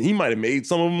might have made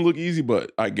some of them look easy,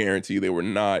 but I guarantee they were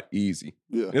not easy.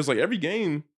 Yeah. And it's like every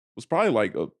game was probably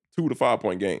like a 2 to 5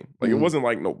 point game. Like it Mhm. wasn't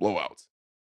like no blowouts.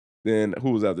 Then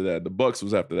who was after that? The Bucks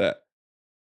was after that.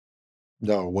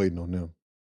 Y'all were waiting on them.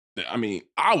 I mean,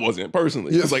 I wasn't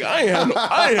personally. Yeah. It's like I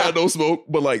ain't had no smoke,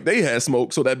 but like they had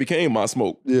smoke, so that became my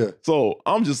smoke. Yeah. So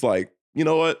I'm just like, you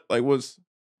know what? Like what's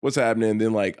happening? And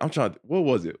then like I'm trying to, what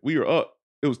was it? We were up.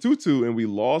 It was 2-2 and we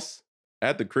lost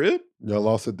at the crib. Y'all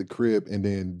lost at the crib, and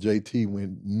then JT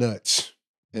went nuts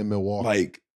in Milwaukee.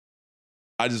 Like,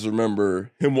 I just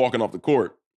remember him walking off the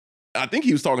court. I think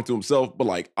he was talking to himself, but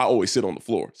like I always sit on the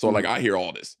floor. So like I hear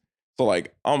all this. So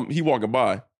like he walking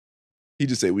by, he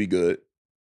just say, "We good."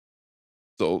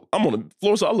 So I'm on the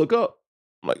floor, so I look up.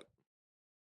 I'm like,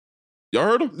 y'all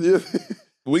heard him? Yeah.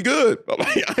 We good. I'm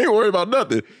like, I ain't worried about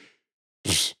nothing.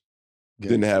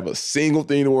 Didn't have a single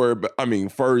thing to worry about. I mean,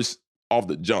 first off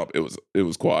the jump, it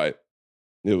was quiet.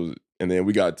 It was, and then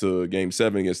we got to game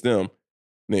 7 against them.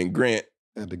 And then Grant,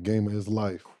 At the game of his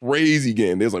life. crazy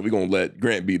game. They was like, we're gonna let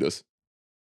Grant beat us.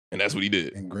 And that's what he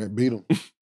did. And Grant beat him.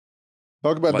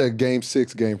 Talk about Like- that game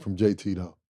 6 game from JT,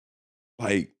 though.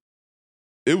 Like,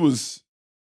 it was,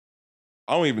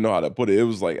 I don't even know how to put it. It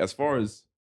was like, as far as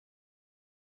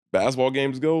basketball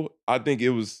games go, I think it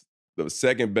was the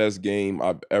second best game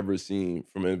I've ever seen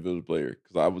from an individual player.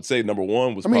 Because I would say number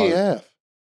 1 was I mean, he probably half.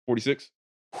 46.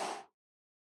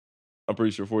 I'm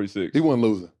pretty sure 46. He wasn't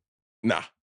losing. Nah.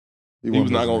 He wasn't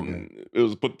was not losing going that game. to, it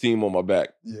was put the team on my back.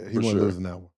 Yeah, he for wasn't sure. losing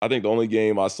that one. I think the only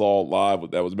game I saw live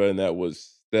that was better than that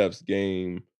was Steph's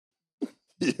game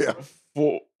Yeah.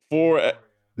 4 Yeah,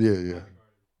 yeah.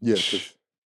 Yeah, 'cause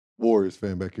Warriors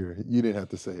fan back here. You didn't have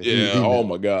to say it. He Yeah, oh knew.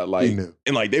 my God. He Like, knew.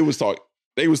 and like they was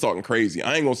talking crazy.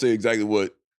 I ain't gonna say exactly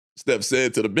what Steph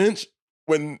said to the bench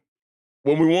when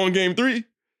we won game 3.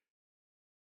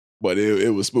 But it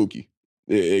was spooky.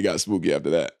 It got spooky after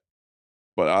that.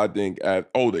 But I think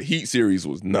the Heat series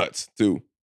was nuts too.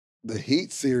 The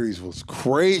Heat series was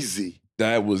crazy.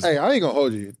 That was Hey, I ain't gonna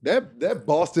hold you. That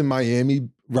Boston Miami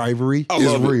rivalry I is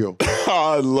love it. real.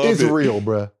 I love It's it. real,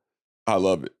 bruh. I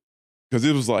love it. Because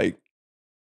it was like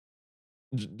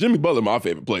Jimmy Butler, my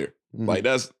favorite player. Mhm. Like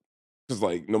that's because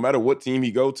like no matter what team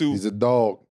he go to, He's a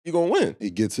dog. he gonna win. He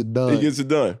gets it done. He gets it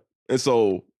done. And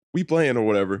so we playing or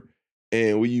whatever,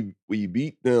 and we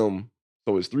beat them.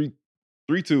 So it's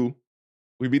 3-2.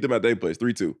 We beat them at their place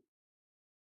 3-2,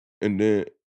 and then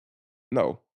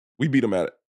no, we beat them at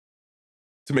it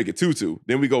to make it 2-2.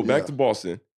 Then we go back Yeah. to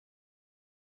Boston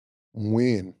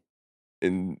Win.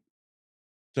 and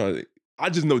I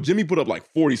just know Jimmy put up like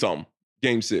 40 something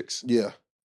game 6. Yeah.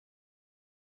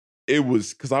 It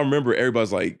was because I remember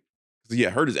everybody's like, he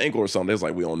had hurt his ankle or something. They was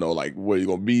like, we don't know like where you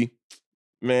gonna be.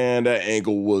 Man, that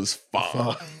ankle was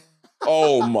fine.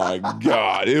 Oh my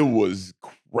God, it was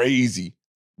crazy.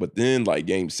 But then like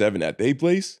game 7 at their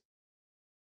place,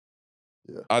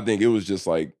 Yeah. I think it was just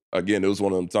like, again, it was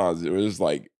one of them times. It was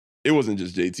like, it wasn't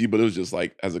just JT, but it was just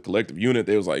like as a collective unit,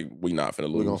 they was like, we not finna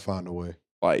We're lose. gonna find a way.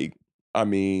 Like, I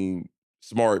mean,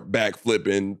 Smart back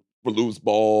flipping for loose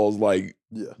balls, like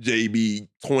Yeah. JB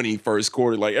 20 first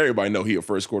quarter. Like everybody know he a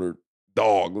first quarter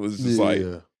dog. It was just like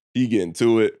Yeah. he getting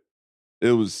to it. It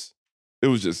was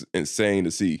just insane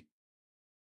to see.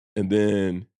 And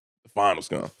then the finals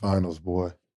come. Finals,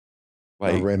 boy.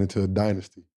 I Like, ran into a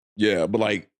dynasty. yeah, but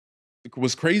like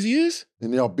what's crazy is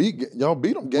And y'all beat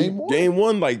them game 1. Game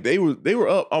 1, like they were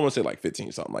up, I want to say like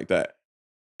 15, something like that.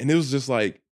 And it was just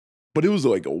like, but it was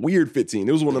like a weird 15.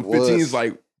 It was one of them It was. 15s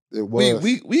like It was.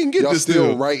 we can get y'all this still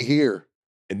still. right here.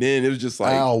 And then it was just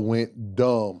like Al went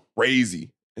dumb.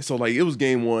 crazy. And so like it was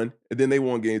game 1, and then they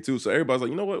won game 2. So everybody's like,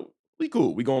 you know what? We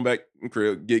cool. We going back in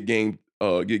crib, get game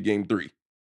 3.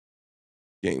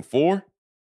 Game 4.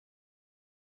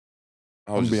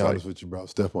 I I'm was gonna be just like, honest with you, bro.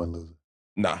 Steph wasn't losing.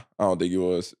 nah, I don't think it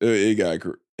was. It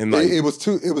got and like It was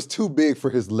too big for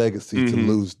his legacy to Mhm.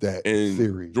 lose that and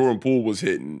series. Jordan Poole was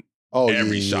hitting. Oh,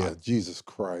 every yeah. shot. Jesus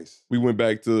Christ. We went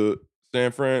back to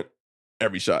San Fran,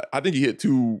 every shot. I think he hit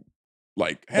 2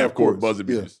 like half Half court courts, buzzer yeah.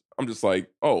 beaters. I'm just like,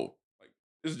 oh, like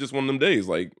this is just one of them days.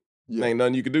 Like, Yeah. ain't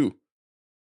nothing you could do.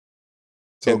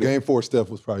 So and then- game 4, Steph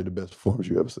was probably the best performance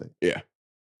you ever seen.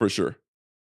 For sure.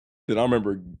 Then I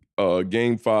remember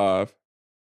game 5,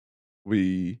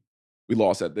 we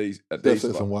lost at they Steph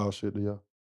said some wild shit to y'all.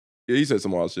 Yeah, he said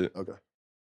some wild shit. Okay.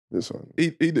 This one. He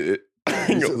did.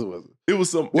 He says it wasn't. It was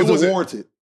some. Was it wasn't- warranted?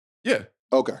 Yeah,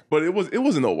 Okay. but it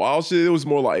wasn't no wild shit. It was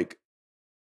more like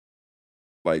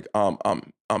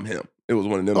I'm him. It was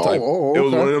one of them type. Oh, It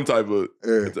was okay. one of them type of.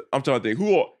 Yeah. I'm trying to think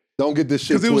who. Don't get this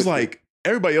shit Because it was twisted. like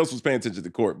everybody else was paying attention to the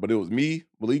court, but it was me,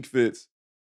 Malik Fitz,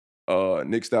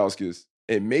 Nick Stauskas,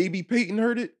 and maybe Peyton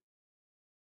heard it,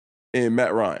 and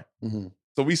Matt Ryan. Mhm.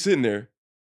 So we sitting there,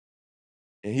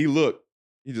 and he looked.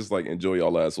 He just like, enjoy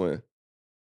y'all last win.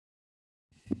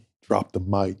 Drop the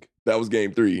mic. That was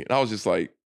game 3, and I was just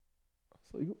like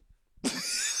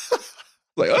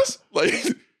like us, like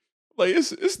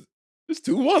it's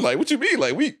 2-1. Like, what you mean?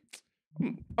 Like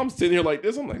I'm sitting here like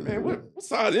this. I'm like, man, what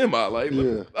size am I? Like,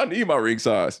 Yeah. I need my ring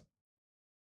size.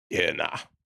 Yeah, nah,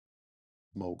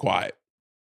 Smoke. quiet.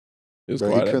 It was Bro,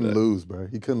 quiet. he after couldn't that. lose, bro.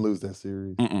 He couldn't lose that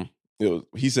series. Mm-mm.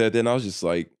 He said that, and I was just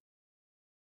like,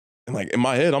 and like in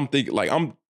my head, I'm thinking, like,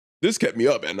 this kept me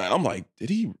up at night. I'm like, did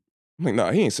he? I'm like,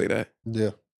 nah, he ain't say that.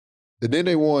 Yeah. And then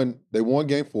they won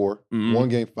game 4, Mhm. won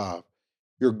game 5.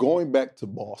 You're going back to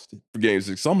Boston. For game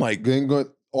 6. So I'm like,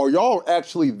 Are y'all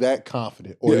actually that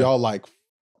confident? Or Yeah. y'all like,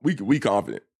 we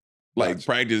confident. Like, Gotcha.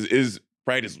 practice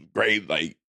was great.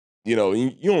 Like, you know,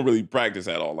 you don't really practice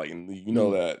at all. Like, you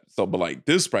know that. So, but like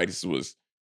this practice was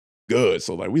good.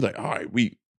 So like, we like, all right,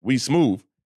 we smooth.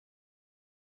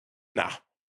 Nah.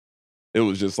 It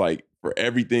was just like, for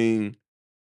everything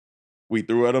we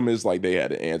threw at them, it's like they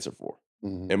had to answer for.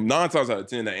 Mhm. And 9 times out of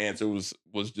 10, the answer was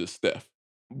just Steph.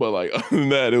 But like, other than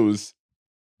that, it was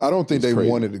I don't think It's they crazy.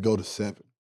 wanted to go to 7.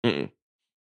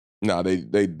 nah, they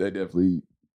definitely,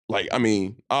 like, I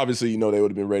mean, obviously, you know, they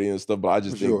would have been ready and stuff, but I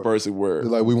just For think sure. personally where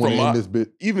They're like, we want from to end my- this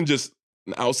bit. even just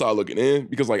an outside looking in,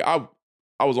 because like I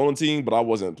was on the team, but I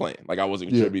wasn't playing. Like, I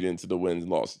wasn't Yeah. contributing to the wins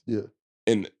and losses. Yeah.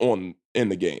 In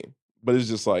the game. But it's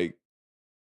just like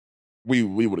we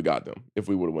would have got them if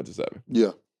we would have went to 7.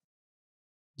 Yeah.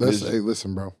 It's- Hey,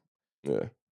 listen, bro. Yeah.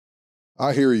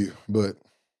 I hear you, but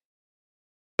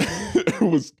It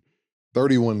was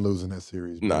 31 losing that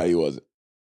series. Bro. nah, he wasn't.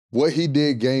 What he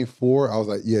did game 4, I was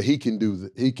like, yeah, he can do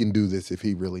this if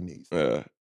he really needs.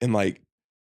 And like,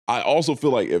 I also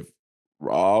feel like if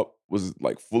Rob was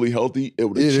like fully healthy, it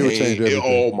would have It would changed. change everything.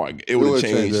 Oh my god, it would have would've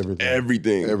changed changed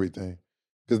everything. Everything.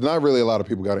 Because not really a lot of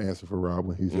people got to answer for Rob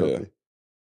when he's Yeah. healthy.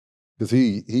 Because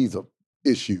he's a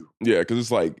issue. Yeah, because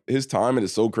it's like his timing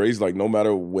is so crazy. Like, no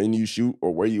matter when you shoot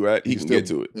or where you at, he can get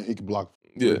to it. And he can block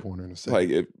Yeah. 3-pointer in a second. Like,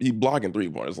 if he blocking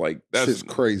 3-pointers, like that's Shit's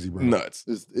crazy, bro. nuts.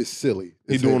 It's silly.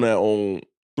 He It's doing heavy. that on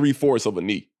 3/4 of a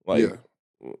knee. Like,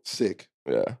 yeah. Sick.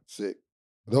 yeah. Sick.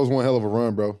 That was one hell of a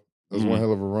run, bro. That was Mhm. one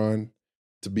hell of a run.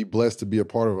 To be blessed to be a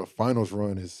part of a finals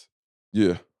run is,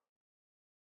 Yeah.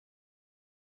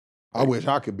 I wish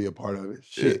I could be a part of it.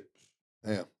 Shit.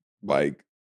 Damn. Like,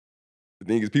 the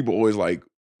thing is, people always like,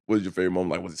 what was your favorite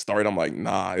moment? Like, was it starting? I'm like,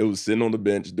 nah, it was sitting on the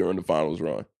bench during the finals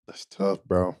run. That's tough,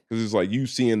 bro. Because it's like you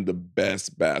seeing the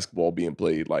best basketball being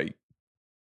played, like,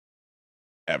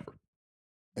 ever.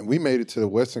 And we made it to the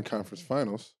Western Conference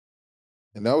Finals.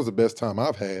 And that was the best time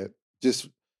I've had. Just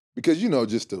because,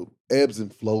 just the ebbs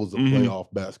and flows of Mhm. playoff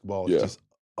basketball is Yeah. just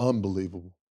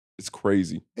unbelievable. It's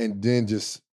crazy. And then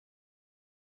just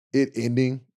it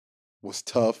ending was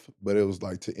tough, but it was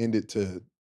like to end it to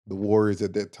the Warriors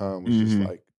at that time was just Mhm.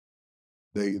 like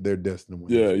they're destined to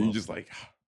win. Yeah, this you motherfucker. just like,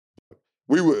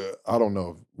 I don't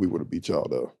know if we would have beat y'all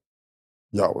though.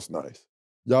 Y'all was nice.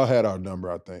 Y'all had our number,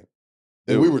 I think.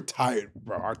 And we were tired,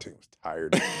 bro. Our team was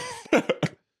tired.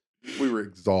 We were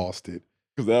exhausted.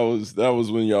 because that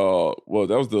was when y'all, well,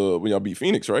 that was when y'all beat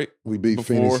Phoenix, right? We beat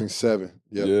Before- Phoenix in 7.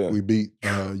 Yep. Yeah. We beat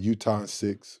Utah in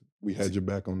 6. We had your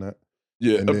back on that.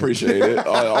 Yeah, And then- appreciate it.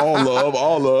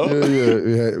 All love.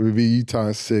 Yeah. We beat Utah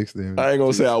in 6. Then I ain't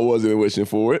gonna say I wasn't wishing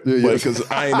for it, Yeah. because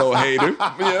I ain't no hater.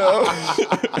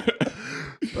 Yeah.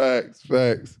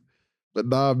 Facts. But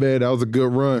nah, man, that was a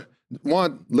good run.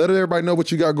 Juwan, let everybody know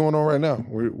what you got going on right now.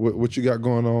 What you got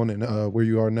going on and where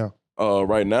you are now.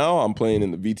 Right now, I'm playing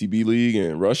in the VTB league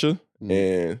in Russia, Mm.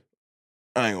 and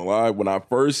I ain't gonna lie. When I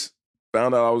first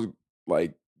found out I was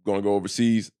like gonna go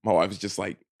overseas, my wife was just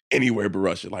like, anywhere but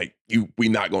Russia. Like, we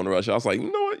not going to Russia. I was like,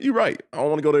 you know what? You're right. I don't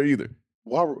want to go there either.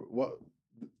 Why?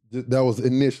 That was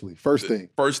initially first thing.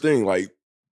 First thing, like,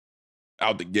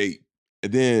 out the gate.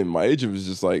 And then my agent was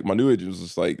just like, my new agent was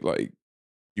just like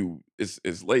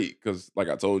it's late, because like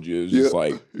I told you, it was just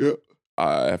like yeah.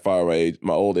 I fired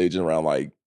my old agent around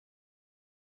like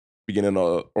beginning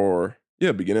of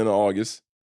August,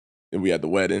 and we had the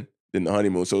wedding, then the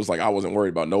honeymoon. So it's like I wasn't worried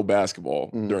about no basketball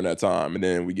Mhm. during that time. And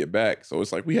then we get back, so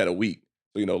it's like we had a week.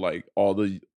 So like all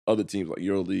the other teams like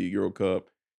EuroLeague, Euro Cup,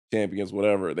 champions,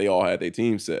 whatever, they all had their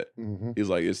team set. Mhm. He's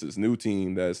like, it's this new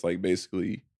team that's like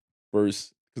basically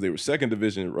first because they were second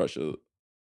division in Russia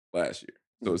last year.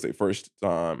 So it's their first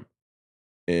time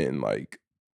in like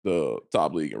the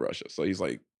top league in Russia. So he's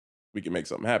like, we can make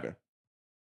something happen.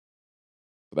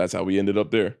 So that's how we ended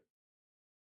up there.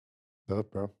 Tough,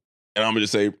 bro. And I'm gonna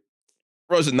just say,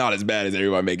 Russia's not as bad as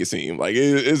everybody make it seem. Like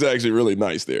it's actually really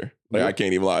nice there. Like I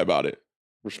can't even lie about it.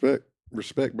 Respect,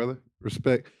 brother.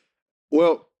 Respect.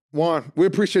 Well, Juan, we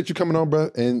appreciate you coming on, bro.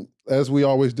 And as we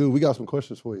always do, we got some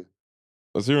questions for you.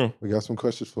 Let's hear them. We got some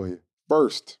questions for you.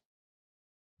 First,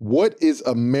 what is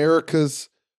America's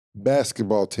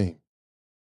basketball team?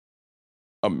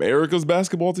 America's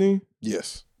basketball team?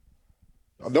 Yes.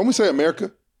 Don't we say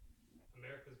America?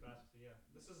 America's basketball. Yeah.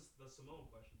 This is the Simone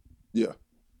question. Yeah.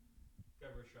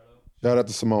 Trevor, shout out. Shout out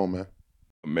to Simone, man.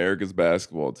 America's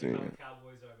basketball Like how team. the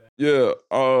Cowboys are back. Yeah.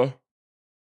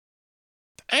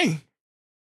 Dang.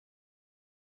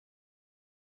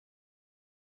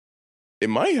 It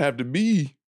might have to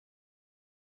be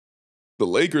the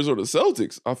Lakers or the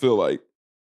Celtics. I feel like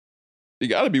it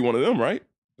got to be one of them, right?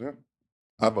 Yeah.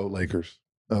 I vote Lakers.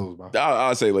 That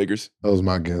I'd say Lakers. was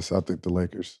my guess. I think the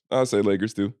Lakers. I'd say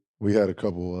Lakers too. We had a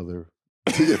couple other.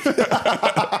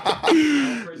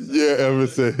 Yeah, Ever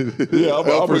said. Yeah, I'm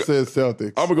Alfred a- said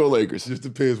Celtics. I'm gonna go Lakers. Just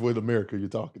depends what America you're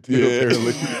talking to. Yeah.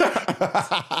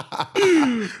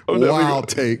 Apparently. Wild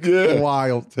take. Yeah.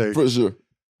 Wild take. For sure.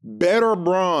 Better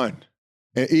Braun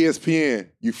and ESPN.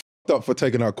 You f***ed up for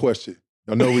taking our question.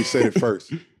 I know we said it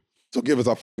first, so give us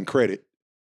our f***ing credit.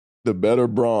 The better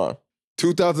Braun.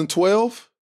 2012,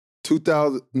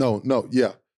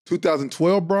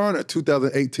 2012 Braun or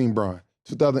 2018 Braun?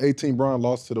 2018 Braun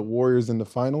lost to the Warriors in the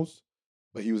finals,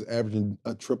 but he was averaging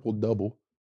a triple-double.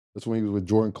 That's when he was with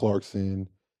Jordan Clarkson.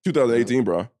 2018,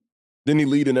 bro. Didn't he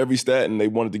lead in every stat and they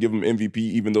wanted to give him MVP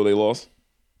even though they lost?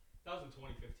 That was in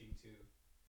 2015 too.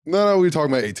 No, we were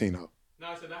talking about 18 though. No,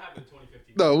 I said that happened in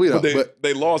 2015. No, we don't. But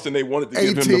they lost and they wanted to give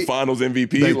him 18 the finals MVP.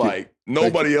 Thank you. Like,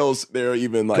 nobody else there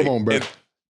even like. Come on, bro.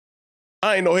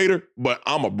 I ain't no hater, but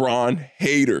I'm a Braun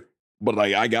hater. But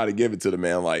like, I got to give it to the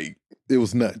man. Like, It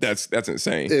was nuts. that's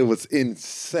insane. It was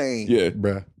insane. Yeah.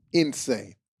 bruh.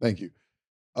 Insane. Thank you.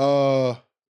 What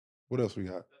else we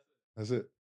got? That's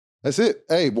it.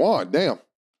 Hey, Juan, damn.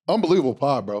 Unbelievable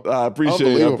pod, bro. I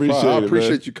appreciate it. Unbelievable pod. I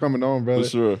appreciate you coming on, brother. For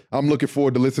sure. I'm looking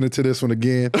forward to listening to this one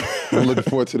again. I'm looking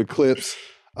forward to the clips.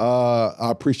 I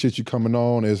appreciate you coming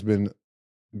on. It's been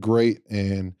great,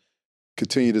 and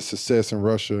continue the success in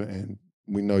Russia, and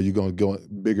we know you're going to go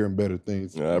bigger and better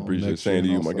things. Yeah, I appreciate next saying to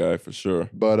year you, my also. guy, for sure.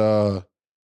 But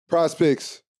Prize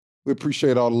Picks, we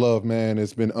appreciate all the love, man.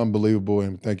 It's been unbelievable,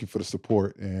 and thank you for the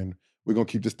support. And we're going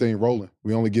to keep this thing rolling.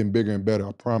 We're only getting bigger and better,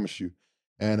 I promise you.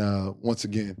 And once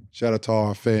again, shout out to all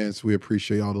our fans. We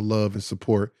appreciate all the love and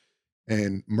support.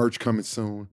 And merch coming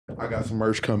soon. I got some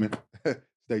merch coming.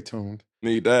 Stay tuned.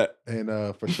 Need that. And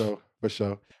for sure.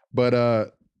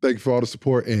 But thank you for all the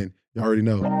support, and you already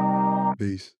know.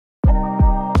 Peace.